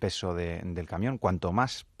daño el peso del camión. Cuanto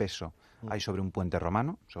más peso hay sobre un puente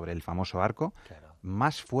romano, sobre el famoso arco,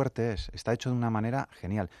 más fuerte es. Está hecho de una manera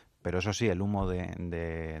genial. Pero eso sí, el humo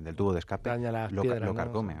del tubo de escape lo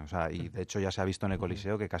carcome. O sea, y de hecho ya se ha visto en el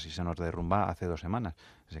Coliseo que casi se nos derrumba hace 2 semanas.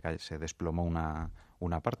 Se desplomó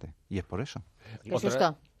una parte. Y es por eso. ¿Qué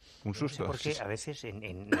susto? Un susto. Porque a veces en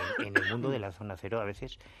el mundo de la zona cero, a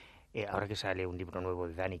veces... ahora que sale un libro nuevo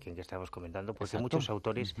de Daniken que estábamos comentando, porque muchos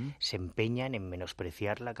autores se empeñan en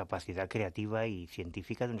menospreciar la capacidad creativa y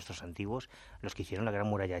científica de nuestros antiguos, los que hicieron la Gran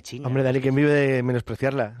Muralla China. Hombre, Daniken vive de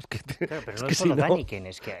menospreciarla. Claro, pero no es solo Daniken,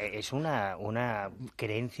 es que es una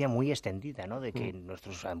creencia muy extendida, ¿no? De que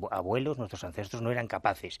nuestros abuelos, nuestros ancestros no eran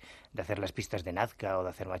capaces de hacer las pistas de Nazca o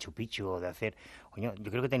de hacer Machu Picchu o de hacer... Yo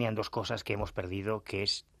creo que tenían 2 cosas que hemos perdido, que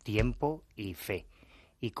es tiempo y fe.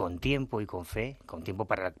 Y con tiempo y con fe, con tiempo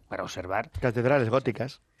para observar. Catedrales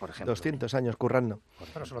góticas, por ejemplo. 200 años currando.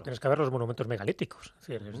 Bueno, solo tienes que ver los monumentos megalíticos. Es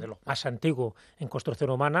decir, es de lo más antiguo en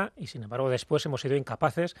construcción humana y, sin embargo, después hemos sido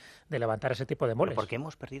incapaces de levantar ese tipo de moles. Porque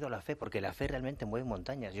hemos perdido la fe, porque la fe realmente mueve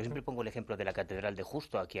montañas. Yo siempre pongo el ejemplo de la Catedral de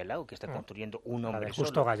Justo, aquí al lado, que está construyendo un hombre de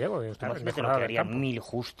Justo solo. gallego. Imagínate lo que harían 1000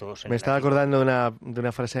 justos. Me estaba acordando de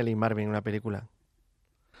una frase de Lee Marvin en una película.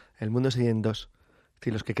 El mundo se divide en 2.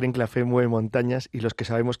 Los que creen que la fe mueve montañas y los que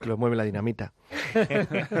sabemos que lo mueve la dinamita.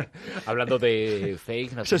 Hablando de fe,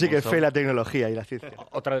 Ignacio, eso sí que es fe, la tecnología y la ciencia.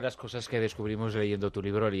 Otra de las cosas que descubrimos leyendo tu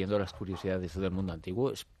libro, leyendo las curiosidades del mundo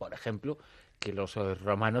antiguo, es, por ejemplo, que los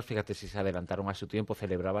romanos, fíjate si se adelantaron a su tiempo,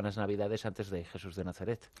 celebraban las Navidades antes de Jesús de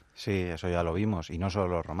Nazaret. Sí, eso ya lo vimos. Y no solo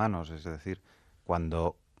los romanos, es decir,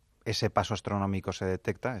 cuando ese paso astronómico se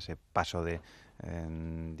detecta, ese paso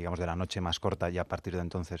digamos, de la noche más corta, y a partir de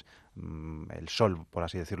entonces el sol, por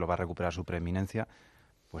así decirlo, va a recuperar su preeminencia,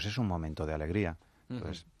 pues es un momento de alegría.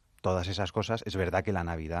 Entonces, todas esas cosas, es verdad que la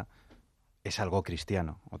Navidad es algo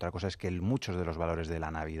cristiano. Otra cosa es que muchos de los valores de la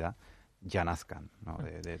Navidad ya nazcan, ¿no?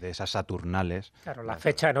 de esas saturnales. Claro, la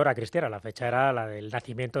fecha no era cristiana, la fecha era la del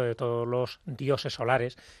nacimiento de todos los dioses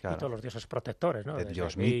solares, claro, y todos los dioses protectores, ¿no? De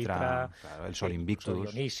Dios Mitra, claro, el Sol Invictus,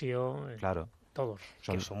 Dionisio, claro. Todos.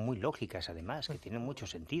 Que son muy lógicas, además, que tienen mucho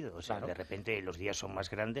sentido. O sea, de repente los días son más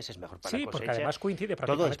grandes, es mejor para la cosecha. Sí, porque además coincide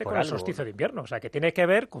prácticamente con el solsticio de invierno. O sea, que tiene que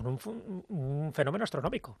ver con un fenómeno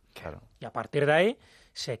astronómico. Claro. Y a partir de ahí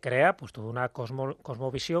se crea pues toda una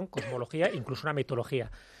cosmovisión, cosmología, incluso una mitología.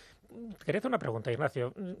 Quería hacer una pregunta,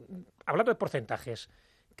 Ignacio. Hablando de porcentajes,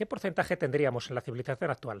 ¿qué porcentaje tendríamos en la civilización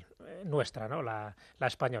actual, nuestra, ¿no? La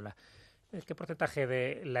española? ¿Qué porcentaje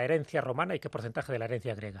de la herencia romana y qué porcentaje de la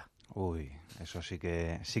herencia griega? Uy, eso sí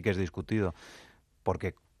que es discutido,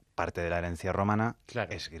 porque parte de la herencia romana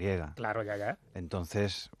es griega. Claro, ya.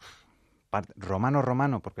 Entonces,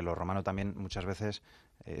 romano, porque lo romano también muchas veces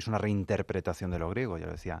es una reinterpretación de lo griego. Ya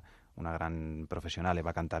lo decía una gran profesional,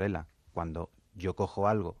 Eva Cantarella, cuando yo cojo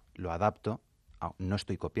algo, lo adapto, no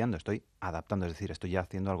estoy copiando, estoy adaptando, es decir, estoy ya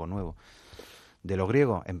haciendo algo nuevo. De lo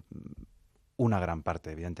griego, una gran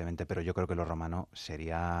parte, evidentemente, pero yo creo que lo romano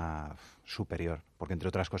sería superior, porque entre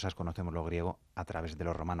otras cosas conocemos lo griego a través de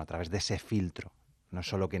lo romano, a través de ese filtro. No es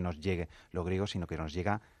solo que nos llegue lo griego, sino que nos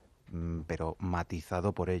llega, pero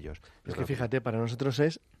matizado por ellos. Es que fíjate, para nosotros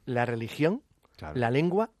es la religión, la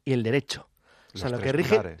lengua y el derecho. O sea, lo que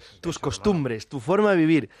rige tus costumbres, tu forma de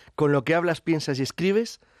vivir, con lo que hablas, piensas y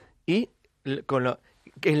escribes y con lo...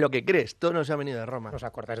 en lo que crees, todo nos ha venido de Roma. ¿Os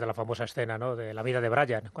acordáis de la famosa escena, ¿no? De la vida de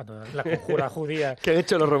Brian, cuando la conjura judía... ¿Qué han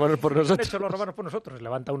hecho los romanos por nosotros? ¿Qué han hecho los romanos por nosotros?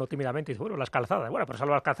 Levanta uno tímidamente y dice, bueno, las calzadas. Bueno, pero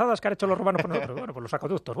salvo las calzadas, ¿qué han hecho los romanos por nosotros? Bueno, pues los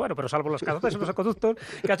acueductos. Bueno, pero salvo las calzadas y los acueductos,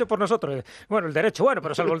 ¿qué ha hecho por nosotros? Bueno, el derecho. Bueno,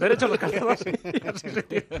 pero salvo el derecho, las calzadas. Y así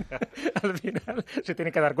al final se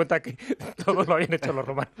tiene que dar cuenta que todos lo habían hecho los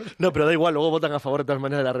romanos. No, pero da igual, luego votan a favor de todas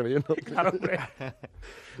maneras de la rebelión, ¿no? Claro, hombre.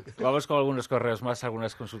 Vamos con algunos correos más,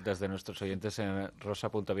 algunas consultas de nuestros oyentes en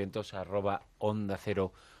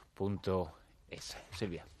rosa.vientos@ondacero.es.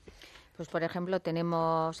 Silvia. Pues, por ejemplo,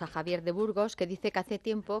 tenemos a Javier de Burgos, que dice que hace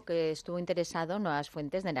tiempo que estuvo interesado en nuevas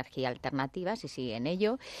fuentes de energía alternativas y sigue en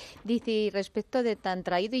ello. Dice, y respecto de tan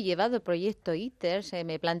traído y llevado el proyecto ITER, se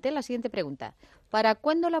me plantea la siguiente pregunta. ¿Para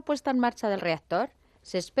cuándo la puesta en marcha del reactor?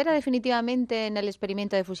 ¿Se espera definitivamente en el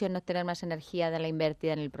experimento de fusión no obtener más energía de la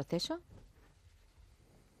invertida en el proceso?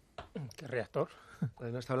 ¿Qué reactor?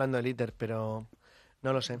 Pues no está hablando del ITER, pero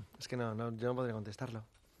no lo sé. Es que no, yo no podría contestarlo.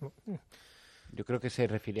 Yo creo que se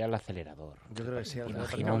refiere al acelerador. Yo creo que sí, al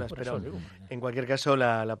Imagino. pero en cualquier caso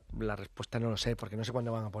la respuesta no lo sé, porque no sé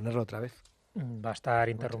cuándo van a ponerlo otra vez. Va a estar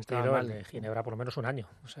interrumpido el de Ginebra por lo menos un año.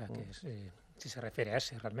 O sea, que si se refiere a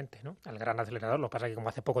ese realmente, ¿no? Al gran acelerador. Lo que pasa es que como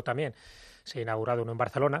hace poco también se ha inaugurado uno en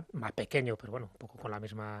Barcelona, más pequeño, pero bueno, un poco con la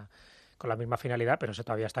misma finalidad, pero ese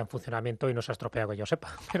todavía está en funcionamiento y no se ha estropeado que yo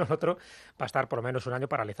sepa. Pero el otro va a estar por lo menos un año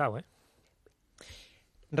paralizado, ¿eh?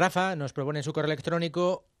 Rafa nos propone en su correo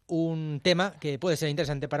electrónico un tema que puede ser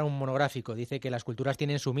interesante para un monográfico. Dice que las culturas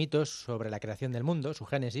tienen su mitos sobre la creación del mundo, su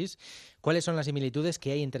génesis. ¿Cuáles son las similitudes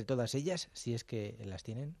que hay entre todas ellas, si es que las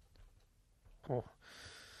tienen?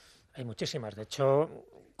 Hay muchísimas. De hecho,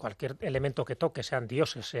 cualquier elemento que toque, sean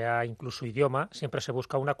dioses, sea incluso idioma, siempre se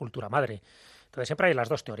busca una cultura madre. Entonces siempre hay las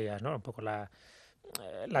dos teorías, ¿no? Un poco la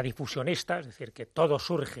difusionista, es decir, que todo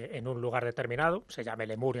surge en un lugar determinado, se llame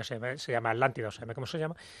Lemuria, se llama Atlántida, o se llame cómo se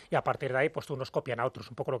llama, y a partir de ahí pues unos copian a otros,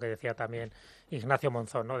 un poco lo que decía también Ignacio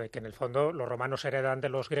Monzón, ¿no? De que en el fondo los romanos heredan de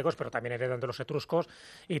los griegos, pero también heredan de los etruscos,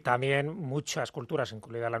 y también muchas culturas,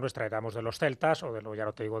 incluida la nuestra, heredamos de los celtas, o ya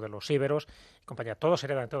no te digo, de los íberos, y compañía, todos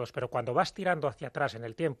heredan de todos, pero cuando vas tirando hacia atrás en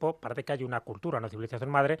el tiempo, parece que hay una cultura, una civilización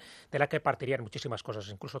madre, de la que partirían muchísimas cosas,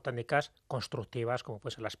 incluso técnicas constructivas, como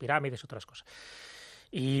pueden ser las pirámides y otras cosas.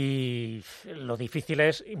 Y lo difícil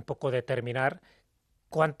es un poco determinar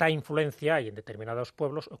cuánta influencia hay en determinados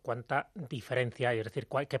pueblos o cuánta diferencia hay, es decir,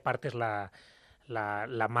 qué parte es la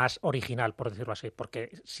más original, por decirlo así,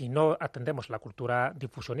 porque si no atendemos la cultura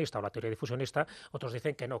difusionista o la teoría difusionista, otros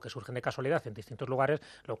dicen que no, que surgen de casualidad en distintos lugares,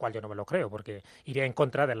 lo cual yo no me lo creo, porque iría en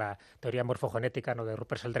contra de la teoría morfogenética, ¿no?, de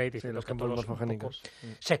Rupert Sheldrake, diciendo que todos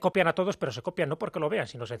se copian a todos, pero se copian no porque lo vean,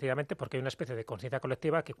 sino sencillamente porque hay una especie de conciencia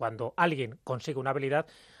colectiva que cuando alguien consigue una habilidad,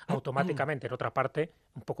 automáticamente en otra parte,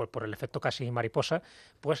 un poco por el efecto casi mariposa,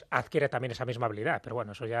 pues adquiere también esa misma habilidad. Pero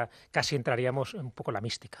bueno, eso ya casi entraríamos un poco en la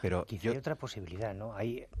mística. Pero quizá hay otra posibilidad, ¿no?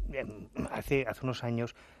 Hace unos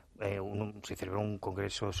años se celebró un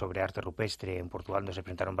congreso sobre arte rupestre en Portugal, donde se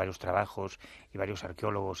presentaron varios trabajos y varios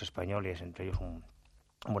arqueólogos españoles, entre ellos un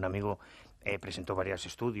buen amigo, presentó varios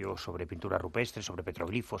estudios sobre pintura rupestre, sobre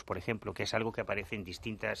petroglifos, por ejemplo, que es algo que aparece en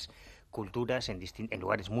distintas culturas, en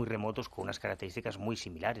lugares muy remotos, con unas características muy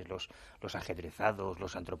similares. Los ajedrezados,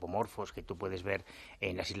 los antropomorfos que tú puedes ver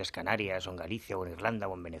en las Islas Canarias, o en Galicia, o en Irlanda,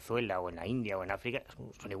 o en Venezuela, o en la India, o en África,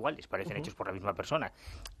 son iguales, parecen hechos por la misma persona.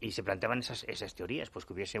 Y se planteaban esas teorías, pues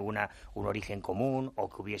que hubiese un origen común, o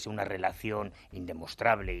que hubiese una relación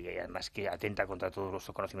indemostrable, y además que atenta contra todo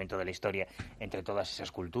nuestro conocimiento de la historia entre todas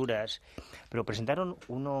esas culturas. Pero presentaron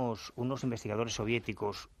unos investigadores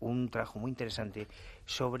soviéticos un trabajo muy interesante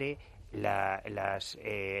sobre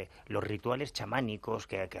los rituales chamánicos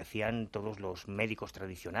que hacían todos los médicos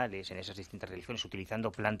tradicionales en esas distintas religiones,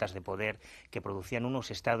 utilizando plantas de poder que producían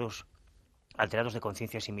unos estados alterados de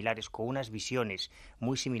conciencia similares, con unas visiones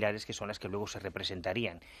muy similares que son las que luego se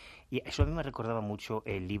representarían. Y eso a mí me recordaba mucho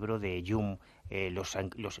el libro de Jung,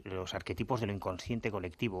 los arquetipos de lo inconsciente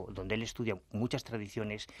colectivo, donde él estudia muchas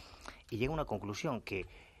tradiciones y llega a una conclusión, que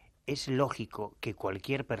es lógico que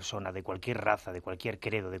cualquier persona, de cualquier raza, de cualquier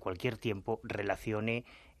credo, de cualquier tiempo, relacione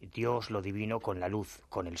Dios, lo divino, con la luz,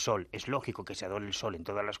 con el sol. Es lógico que se adore el sol en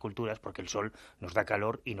todas las culturas, porque el sol nos da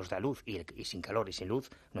calor y nos da luz, y sin calor y sin luz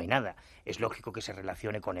no hay nada. Es lógico que se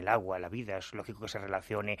relacione con el agua, la vida, es lógico que se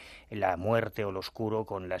relacione la muerte o lo oscuro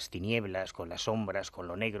con las tinieblas, con las sombras, con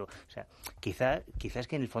lo negro. O sea, quizás es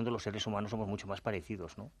que en el fondo los seres humanos somos mucho más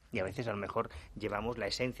parecidos, ¿no? Y a veces a lo mejor llevamos la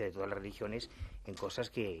esencia de todas las religiones en cosas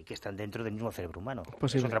que están dentro del mismo cerebro humano.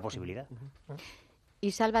 Es otra posibilidad.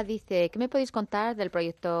 Y Salva dice, ¿qué me podéis contar del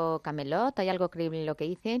proyecto Camelot? ¿Hay algo creíble en lo que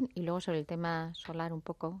dicen? Y luego sobre el tema solar, un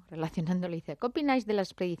poco relacionándolo, dice, ¿qué opináis de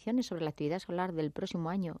las predicciones sobre la actividad solar del próximo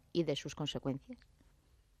año y de sus consecuencias?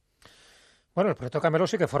 Bueno, el proyecto Camelot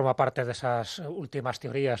sí que forma parte de esas últimas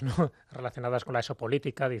teorías, ¿no?, relacionadas con la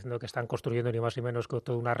exopolítica, diciendo que están construyendo ni más ni menos que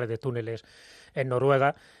toda una red de túneles en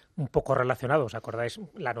Noruega, un poco relacionados. ¿Os acordáis?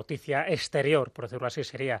 La noticia exterior, por decirlo así,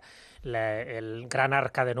 sería el gran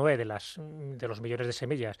arca de Noé de los millones de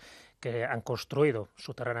semillas que han construido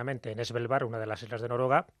subterráneamente en Svalbard, una de las islas de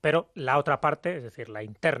Noruega, pero la otra parte, es decir, la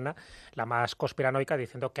interna, la más conspiranoica,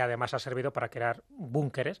 diciendo que además ha servido para crear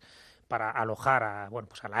búnkeres para alojar a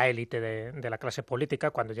la élite de la clase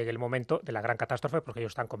política cuando llegue el momento de la gran catástrofe, porque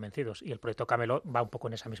ellos están convencidos. Y el proyecto Camelot va un poco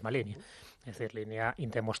en esa misma línea. Es decir, línea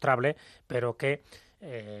indemostrable, pero que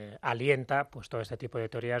alienta pues todo este tipo de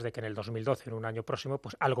teorías de que en el 2012, en un año próximo,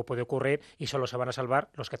 pues algo puede ocurrir y solo se van a salvar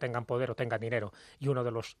los que tengan poder o tengan dinero. Y uno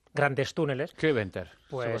de los grandes grandes túneles. Cliventer,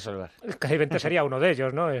 pues Cliventer sería uno de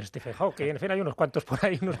ellos, ¿no? Stephen Hawking, en fin, hay unos cuantos por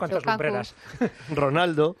ahí, unos cuantos lumbreras.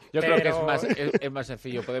 Ronaldo. Yo creo que es más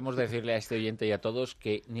sencillo. Podemos decirle a este oyente y a todos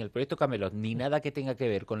que ni el proyecto Camelot ni nada que tenga que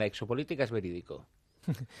ver con la exopolítica es verídico.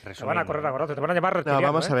 Te van a correr a gorote, te van a llamar reptiliano. No,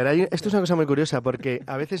 vamos a ver, esto es una cosa muy curiosa, porque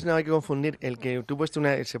a veces no hay que confundir el que tú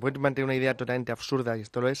se puede mantener una idea totalmente absurda, y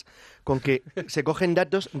esto lo es, con que se cogen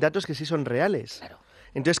datos que sí son reales. Claro.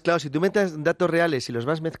 Entonces, claro, si tú metes datos reales y los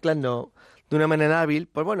vas mezclando de una manera hábil,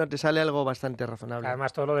 pues bueno, te sale algo bastante razonable.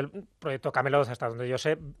 Además, todo lo del proyecto Camelot, hasta donde yo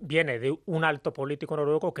sé, viene de un alto político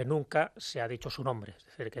noruego que nunca se ha dicho su nombre.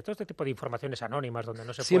 Es decir, que todo este tipo de informaciones anónimas donde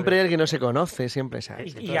no se siempre hay alguien que no se conoce, siempre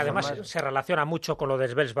hay. Y además se relaciona mucho con lo de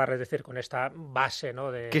Svelsbar, es decir, con esta base,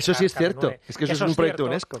 ¿no? Que eso sí es cierto, es que eso es un proyecto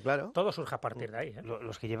UNESCO, claro. Todo surge a partir de ahí.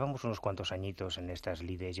 Los que llevamos unos cuantos añitos en estas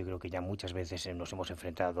lides, yo creo que ya muchas veces nos hemos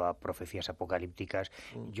enfrentado a profecías apocalípticas.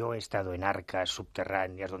 Yo he estado en arcas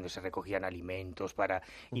subterráneas donde se recogían alimentos para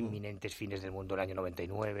inminentes fines del mundo en el año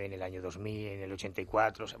 99, en el año 2000, en el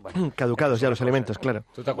 84. O sea, bueno, caducados ya los alimentos, claro.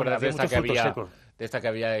 ¿Tú te acuerdas de esta que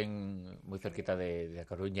había muy cerquita de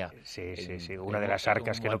Coruña? Sí. Una de las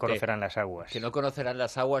arcas que no conocerán las aguas. Que no conocerán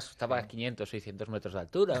las aguas, estaba a 500, 600 metros de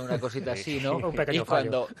altura, una cosita así, ¿no? Un pequeño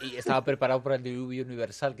fallo. Y estaba preparado para el diluvio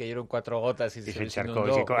universal, que dieron 4 gotas y se encharcó.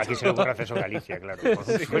 Aquí se le ocurre acceso a Galicia, claro.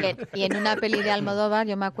 Y en una peli de Almodóvar,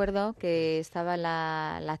 yo me acuerdo que estaba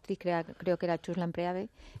la actriz, creo que era Chuslan Preave,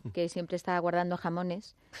 que siempre estaba guardando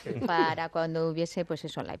jamones para cuando hubiese, pues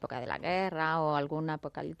eso, la época de la guerra o algún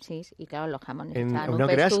apocalipsis. Y claro, los jamones estaban un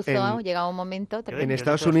pestuzo, llegaba un momento... En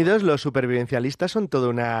Estados Unidos los supervivencialistas son toda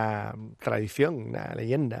una tradición, una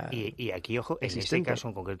leyenda. Y aquí, ojo, en este caso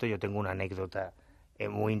en concreto yo tengo una anécdota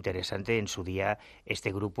muy interesante. En su día,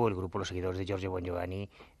 el grupo, los seguidores de Giorgio Bongiovanni,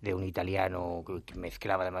 de un italiano que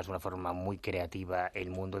mezclaba además de una forma muy creativa el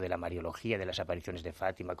mundo de la mariología, de las apariciones de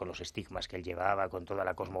Fátima, con los estigmas que él llevaba, con toda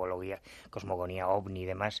la cosmogonía ovni y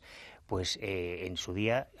demás, pues en su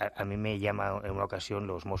día a mí me llama en una ocasión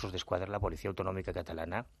los Mossos d'Esquadra, la Policía Autonómica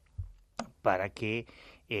Catalana, para que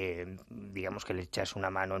digamos que le echase una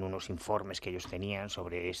mano en unos informes que ellos tenían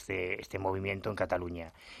sobre este movimiento en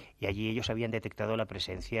Cataluña. Y allí ellos habían detectado la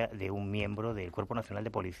presencia de un miembro del Cuerpo Nacional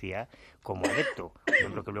de Policía como adepto, un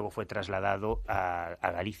miembro que luego fue trasladado a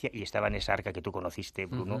Galicia y estaba en esa arca que tú conociste,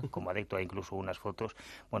 Bruno, como adepto. Hay incluso unas fotos.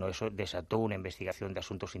 Bueno, eso desató una investigación de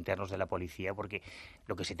asuntos internos de la policía, porque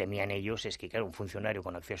lo que se temían ellos es que, claro, un funcionario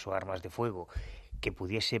con acceso a armas de fuego que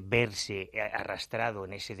pudiese verse arrastrado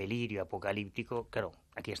en ese delirio apocalíptico, claro,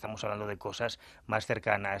 aquí estamos hablando de cosas más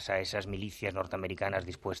cercanas a esas milicias norteamericanas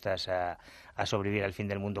dispuestas a sobrevivir al fin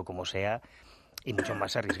del mundo como sea, y mucho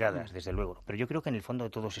más arriesgadas, desde luego. Pero yo creo que en el fondo de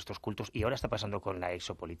todos estos cultos, y ahora está pasando con la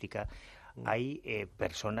exopolítica, hay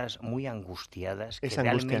personas muy angustiadas que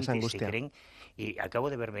realmente se creen. Y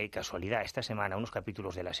acabo de verme, casualidad, esta semana unos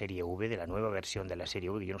capítulos de la serie V, de la nueva versión de la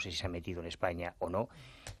serie V, que yo no sé si se ha metido en España o no,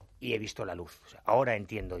 y he visto la luz. O sea, ahora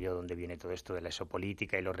entiendo yo dónde viene todo esto de la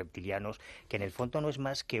exopolítica y los reptilianos, que en el fondo no es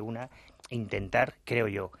más que intentar, creo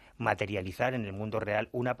yo, materializar en el mundo real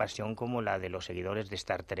una pasión como la de los seguidores de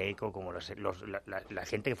Star Trek o como la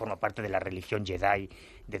gente que forma parte de la religión Jedi,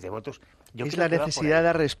 de devotos. Es la necesidad de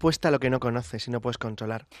dar respuesta a lo que no conoces y no puedes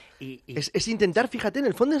controlar. Es intentar, fíjate, en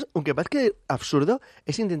el fondo, aunque parezca absurdo,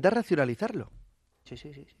 es intentar racionalizarlo.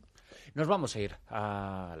 Sí. Nos vamos a ir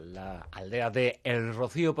a la aldea de El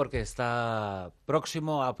Rocío porque está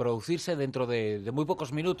próximo a producirse dentro de muy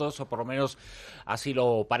pocos minutos, o por lo menos así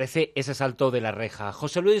lo parece, ese salto de la reja.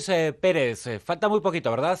 José Luis Pérez, falta muy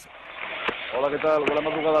poquito, ¿verdad? Hola, ¿qué tal? Buena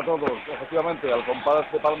madrugada a todos. Efectivamente, al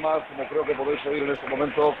compás de palmas, como creo que podéis oír en este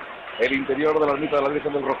momento, el interior de la ermita de la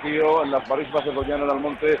Virgen del Rocío, en las marismas de Doñana en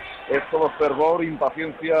Almonte, es todo fervor,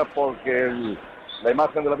 impaciencia, porque la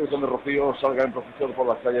imagen de la Virgen del Rocío salga en procesión por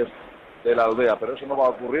las calles de la aldea, pero eso no va a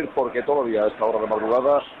ocurrir porque todavía a esta hora de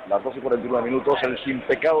madrugada, las 2:49, el sin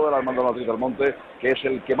pecado de la Hermandad Matriz del Monte, que es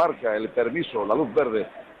el que marca el permiso, la luz verde,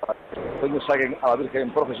 para que los niños saquen a la Virgen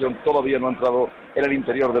en procesión, todavía no ha entrado en el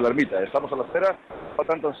interior de la ermita. Estamos a la espera,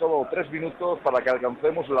 faltan tan solo 3 minutos para que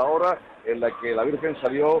alcancemos la hora en la que la Virgen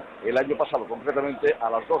salió el año pasado, concretamente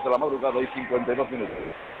a las 2 de la madrugada y 52 minutos.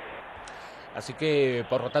 Así que,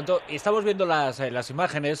 por lo tanto, estamos viendo las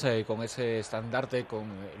imágenes con ese estandarte, con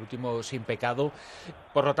el último sin pecado.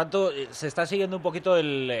 Por lo tanto, se está siguiendo un poquito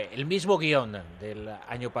el mismo guión del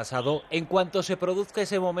año pasado. En cuanto se produzca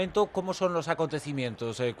ese momento, ¿cómo son los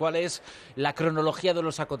acontecimientos? ¿Cuál es la cronología de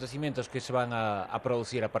los acontecimientos que se van a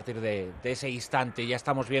producir a partir de ese instante? Ya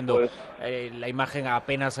estamos viendo la imagen a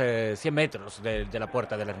apenas 100 metros de la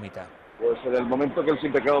puerta de la ermita. Pues en el momento que el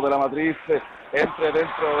sin pecado de la matriz entre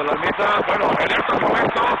dentro de la ermita, bueno, en estos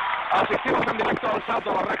momentos Asistimos en directo al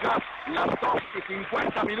salto a la reja, las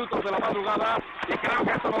 2:50 de la madrugada, y creo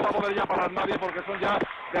que esto no va a poder ya parar nadie, porque son ya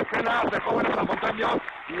decenas de jóvenes salmonteños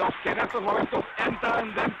los que en estos momentos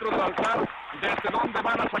entran dentro del altar, desde donde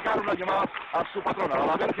van a sacar una llamada a su patrona, a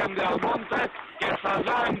la Virgen de Almonte, que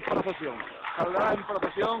saldrá en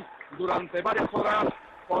procesión durante varias horas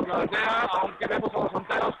por la aldea, aunque vemos a los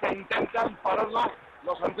santeros que intentan pararlo.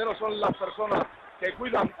 Los santeros son las personas que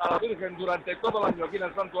cuidan a la Virgen durante todo el año aquí en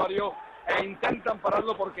el santuario e intentan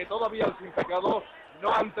pararlo, porque todavía el sin pecado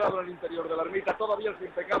no ha entrado en el interior de la ermita, todavía el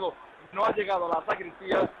sin pecado no ha llegado a la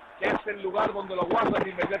sacristía, que es el lugar donde lo guardan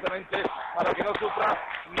inmediatamente para que no sufra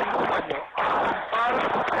ningún daño. Al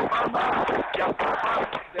par de palmas y al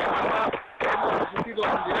par de palmas hemos asistido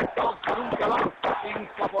en directo con un calor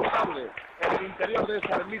insoportable en el interior de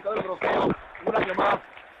esa ermita del Rocío, un año más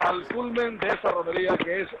al culmen de esa romería,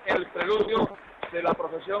 que es el preludio de la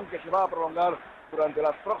procesión que se va a prolongar durante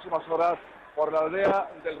las próximas horas por la aldea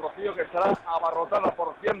del Rocío, que estará abarrotada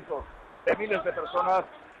por cientos de miles de personas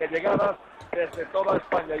que, llegadas desde toda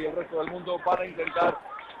España y el resto del mundo, van a intentar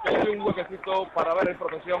tener un huequecito para ver en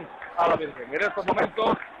procesión a la Virgen. En estos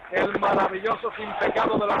momentos, el maravilloso sin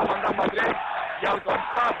pecado de la Hermandad Matriz, y al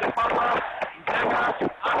compás de palmas llega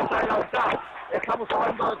hasta el altar. Estamos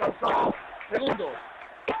hablando de tan solo segundos,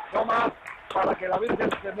 no más, para que la Virgen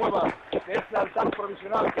se mueva de este altar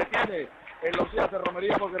provisional que tiene en los días de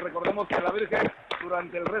romería, porque recordemos que la Virgen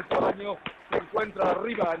durante el resto del año se encuentra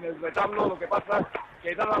arriba en el retablo. Lo que pasa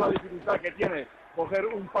que, dada la dificultad que tiene coger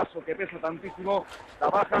un paso que pesa tantísimo, la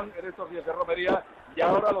bajan en estos días de romería, y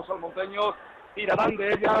ahora los salmonteños tirarán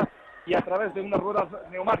de ella, y a través de unas ruedas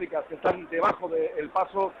neumáticas que están debajo del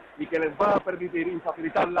paso y que les va a permitir y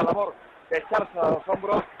facilitar la labor de echarse a los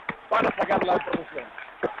hombros, para sacarla en procesión.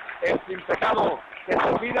 El sin pecado que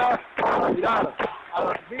se mira para mirar a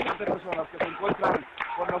las miles de personas que se encuentran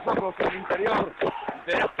con nosotros en el interior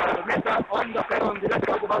de esta ermita. Onda Cero en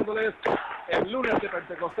directo, llevándoles el lunes de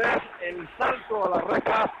Pentecostés el salto a la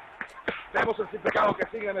reja. Vemos el sin pecado que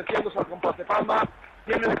sigue metiéndose al compás de palmas.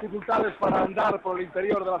 Tiene dificultades para andar por el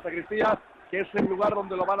interior de la sacristía, que es el lugar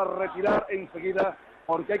donde lo van a retirar enseguida,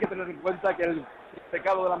 porque hay que tener en cuenta que el sin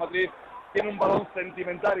pecado de la matriz tiene un valor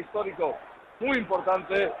sentimental histórico muy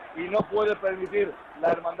importante y no puede permitir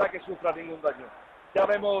la hermandad que sufra ningún daño. Ya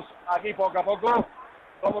vemos aquí poco a poco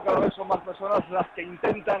cómo cada vez son más personas las que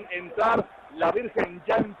intentan entrar. La Virgen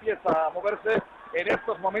ya empieza a moverse. En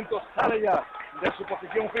estos momentos sale ya de su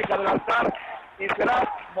posición fija del altar, y serán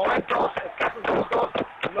momentos, escasos minutos,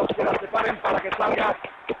 los que la separen para que salga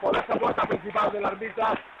por esa puerta principal de la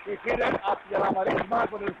ermita y giren hacia la marisma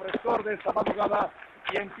con el frescor de esta madrugada,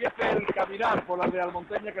 y empiece el caminar por la aldea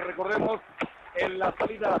almonteña, que recordemos, en la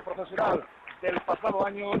salida profesional del pasado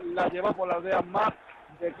año la llevó por la aldea más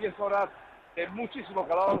de 10 horas de muchísimo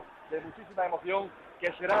calor, de muchísima emoción,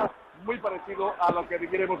 que será muy parecido a lo que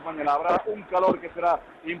viviremos mañana. Habrá un calor que será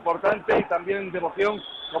importante, y también devoción,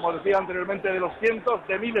 como decía anteriormente, de los cientos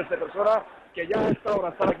de miles de personas que ya a esta hora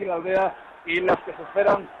están aquí en la aldea y las que se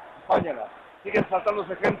esperan mañana. Siguen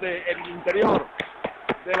saltándose gente en el interior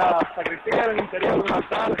de la sacristía, en el interior del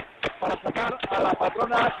altar, para sacar a la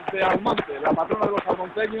patrona de Almonte, la patrona de los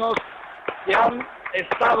almonteños, que han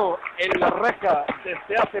estado en la reja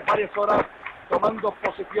desde hace varias horas tomando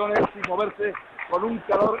posiciones sin moverse, con un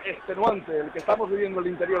calor extenuante el que estamos viviendo en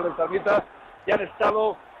el interior del ermita, y han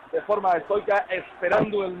estado de forma estoica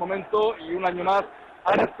esperando el momento, y un año más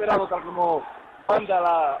han esperado, tal como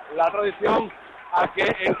manda la tradición, a que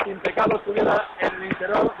el sin pecado estuviera en el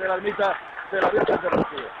interior de la ermita de la Virgen del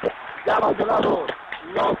Rocío. Ya abandonados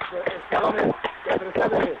los escalones que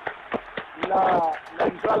preceden la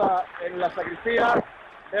entrada en la sacristía,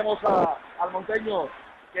 vemos a almonteños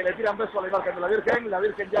que le tiran besos a la imagen de la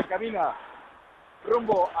Virgen ya camina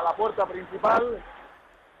rumbo a la puerta principal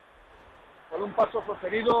con un paso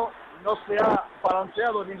sostenido, no se ha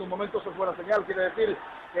balanceado en ningún momento, eso es buena señal, quiere decir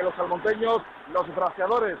que los almonteños, los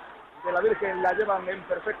braceadores de la Virgen, la llevan en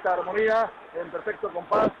perfecta armonía, en perfecto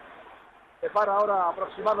compás. Se para ahora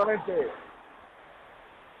aproximadamente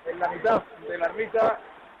en la mitad de la ermita,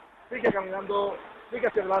 sigue caminando, sigue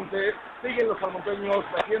hacia adelante, siguen los almonteños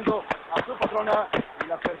haciendo a su patrona, y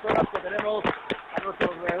las personas que tenemos a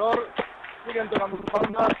nuestro alrededor siguen tocando sus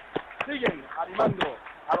palmas, siguen animando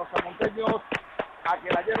a los almonteños a que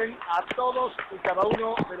la lleven a todos y cada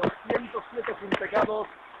uno de los 107 sin pecados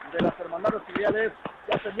de las hermandades filiales,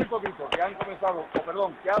 que hace muy poquito que han finalizado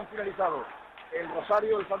el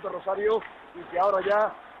Rosario, el Santo Rosario, y que ahora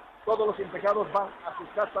ya todos los impecados van a sus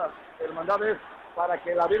casas hermandades, para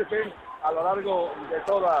que la Virgen, a lo largo de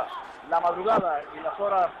toda la madrugada y las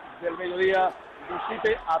horas del mediodía,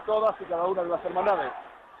 visite a todas y cada una de las hermandades.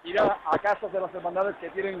 irá a casas de las hermandades que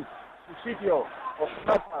tienen su sitio o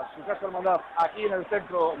su casa hermandad aquí en el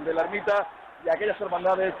centro de la ermita, y aquellas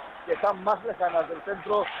hermandades que están más lejanas del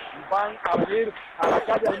centro van a venir a la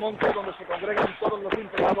calle Almonte, donde se congregan todos los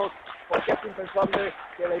integrados, porque es impensable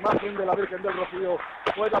que la imagen de la Virgen del Rocío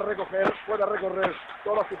pueda recorrer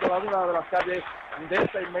todas y cada una de las calles de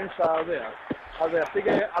esta inmensa aldea.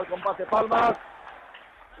 Sigue al compás de palmas,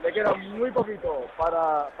 le queda muy poquito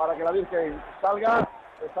para que la Virgen salga.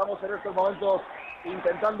 Estamos en estos momentos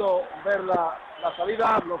intentando ver la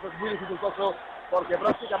salida, lo que es muy dificultoso porque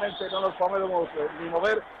prácticamente no nos podemos ni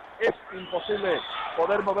mover. Es imposible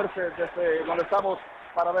poder moverse desde donde estamos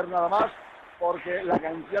para ver nada más, porque la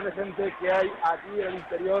cantidad de gente que hay aquí en el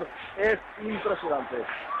interior es impresionante.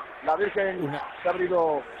 La Virgen se ha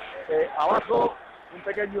abrido abajo, un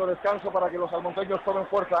pequeño descanso para que los almonteños tomen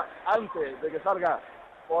fuerza antes de que salga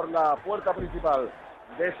por la puerta principal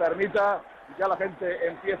de esta ermita. Ya la gente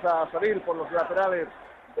empieza a salir por los laterales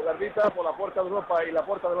de la ermita, por la puerta de Europa y la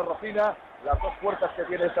puerta de la Rocina, las dos puertas que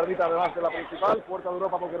tiene esta ermita además de la principal, puerta de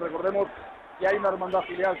Europa porque recordemos que hay una hermandad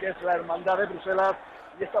filial que es la Hermandad de Bruselas,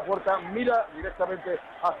 y esta puerta mira directamente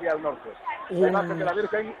hacia el norte. La imagen de la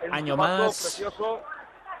Virgen en año un paso más precioso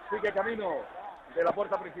sigue camino de la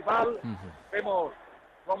puerta principal. Vemos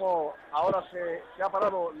cómo ahora se ha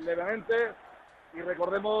parado levemente, y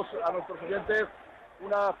recordemos a nuestros oyentes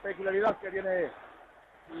una peculiaridad que tiene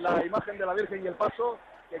la imagen de la Virgen y el paso,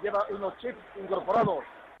 que lleva unos chips incorporados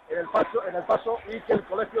en el paso, y que el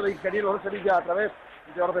Colegio de Ingenieros de Sevilla, a través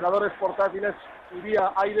de ordenadores portátiles y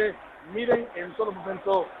vía aire, miden en todo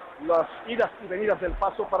momento las idas y venidas del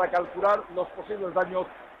paso para calcular los posibles daños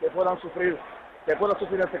que pueda sufrir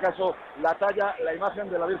en este caso la imagen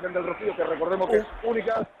de la Virgen del Rocío, que recordemos que es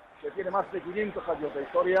única, que tiene más de 500 años de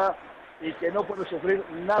historia y que no puede sufrir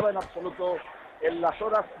nada en absoluto en las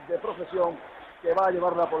horas de procesión que va a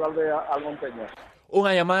llevarla por la aldea almonteña. Un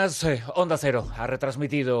año más, Onda Cero ha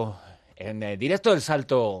retransmitido en directo el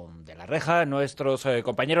salto de la reja. Nuestros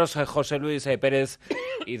compañeros José Luis Pérez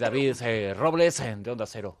y David Robles de Onda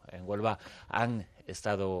Cero en Huelva han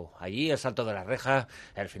estado allí. El salto de la reja,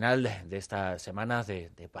 el final de esta semana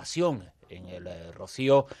de pasión en el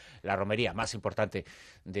Rocío, la romería más importante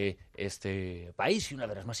de este país y una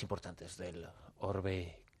de las más importantes del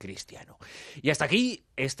orbe cristiano. Y hasta aquí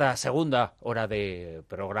esta segunda hora de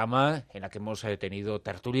programa, en la que hemos tenido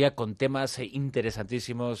tertulia con temas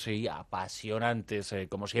interesantísimos y apasionantes,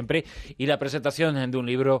 como siempre, y la presentación de un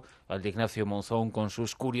libro de Ignacio Monzón con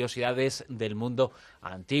sus curiosidades del mundo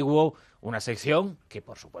antiguo. Una sección que,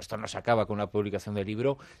 por supuesto, no se acaba con la publicación del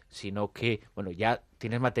libro, sino que, bueno, ya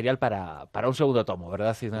tienes material para un segundo tomo,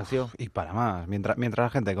 ¿verdad, Ignacio? Y para más. Mientras la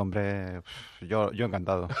gente compre, yo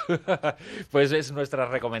encantado. Pues es nuestra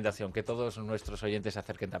recomendación, que todos nuestros oyentes se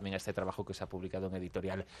acerquen también a este trabajo que se ha publicado en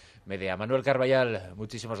Editorial Medea. Manuel Carballal,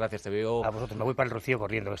 muchísimas gracias, te veo. A vosotros, me voy para el Rocío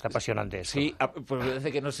corriendo, que está apasionante esto. Sí, pues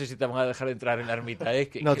parece que no sé si te van a dejar entrar en la ermita,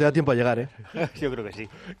 ¿eh? No, te da tiempo a llegar, ¿eh? Yo creo que sí.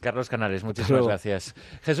 Carlos Canales, muchísimas gracias.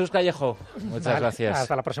 Jesús Callejo, muchas gracias.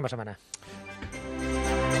 Hasta la próxima semana.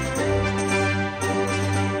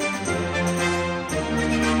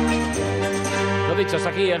 Lo dicho, hasta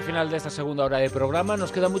aquí al final de esta segunda hora de programa.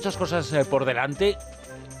 Nos quedan muchas cosas por delante.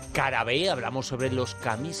 Cara B, hablamos sobre los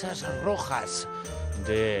camisas rojas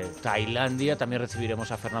de Tailandia. También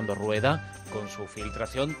recibiremos a Fernando Rueda con su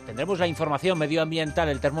filtración. Tendremos la información medioambiental,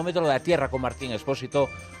 el termómetro de la tierra con Martín Expósito.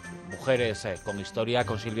 Mujeres con historia,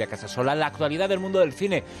 con Silvia Casasola. La actualidad del mundo del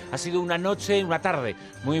cine. Ha sido una noche, una tarde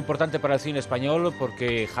muy importante para el cine español,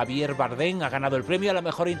 porque Javier Bardem ha ganado el premio a la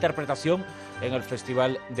mejor interpretación en el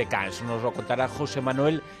Festival de Cannes. Nos lo contará José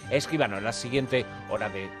Manuel Escribano en la siguiente hora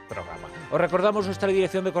de programa. Os recordamos nuestra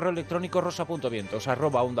dirección de correo electrónico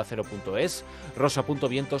rosa.vientos@ondacero.es,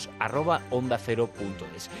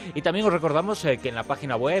 rosa.vientos@ondacero.es. Y también os recordamos que en la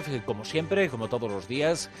página web, como siempre, como todos los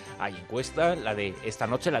días, hay encuesta, la de esta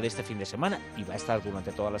noche, la de este fin de semana, y va a estar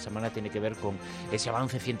durante toda la semana. Tiene que ver con ese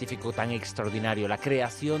avance científico tan extraordinario, la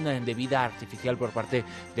creación de vida artificial por parte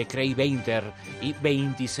de Craig Venter y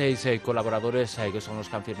 26 colaboradores que son los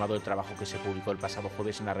que han firmado el trabajo que se publicó el pasado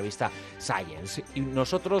jueves en la revista Science. Y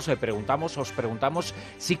nosotros os preguntamos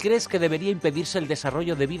si crees que debería impedirse el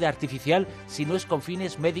desarrollo de vida artificial si no es con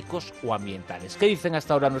fines médicos o ambientales. ¿Qué dicen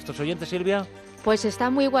hasta ahora nuestros oyentes, Silvia? Pues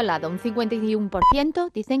está muy igualado, un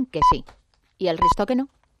 51% dicen que sí y el resto que no.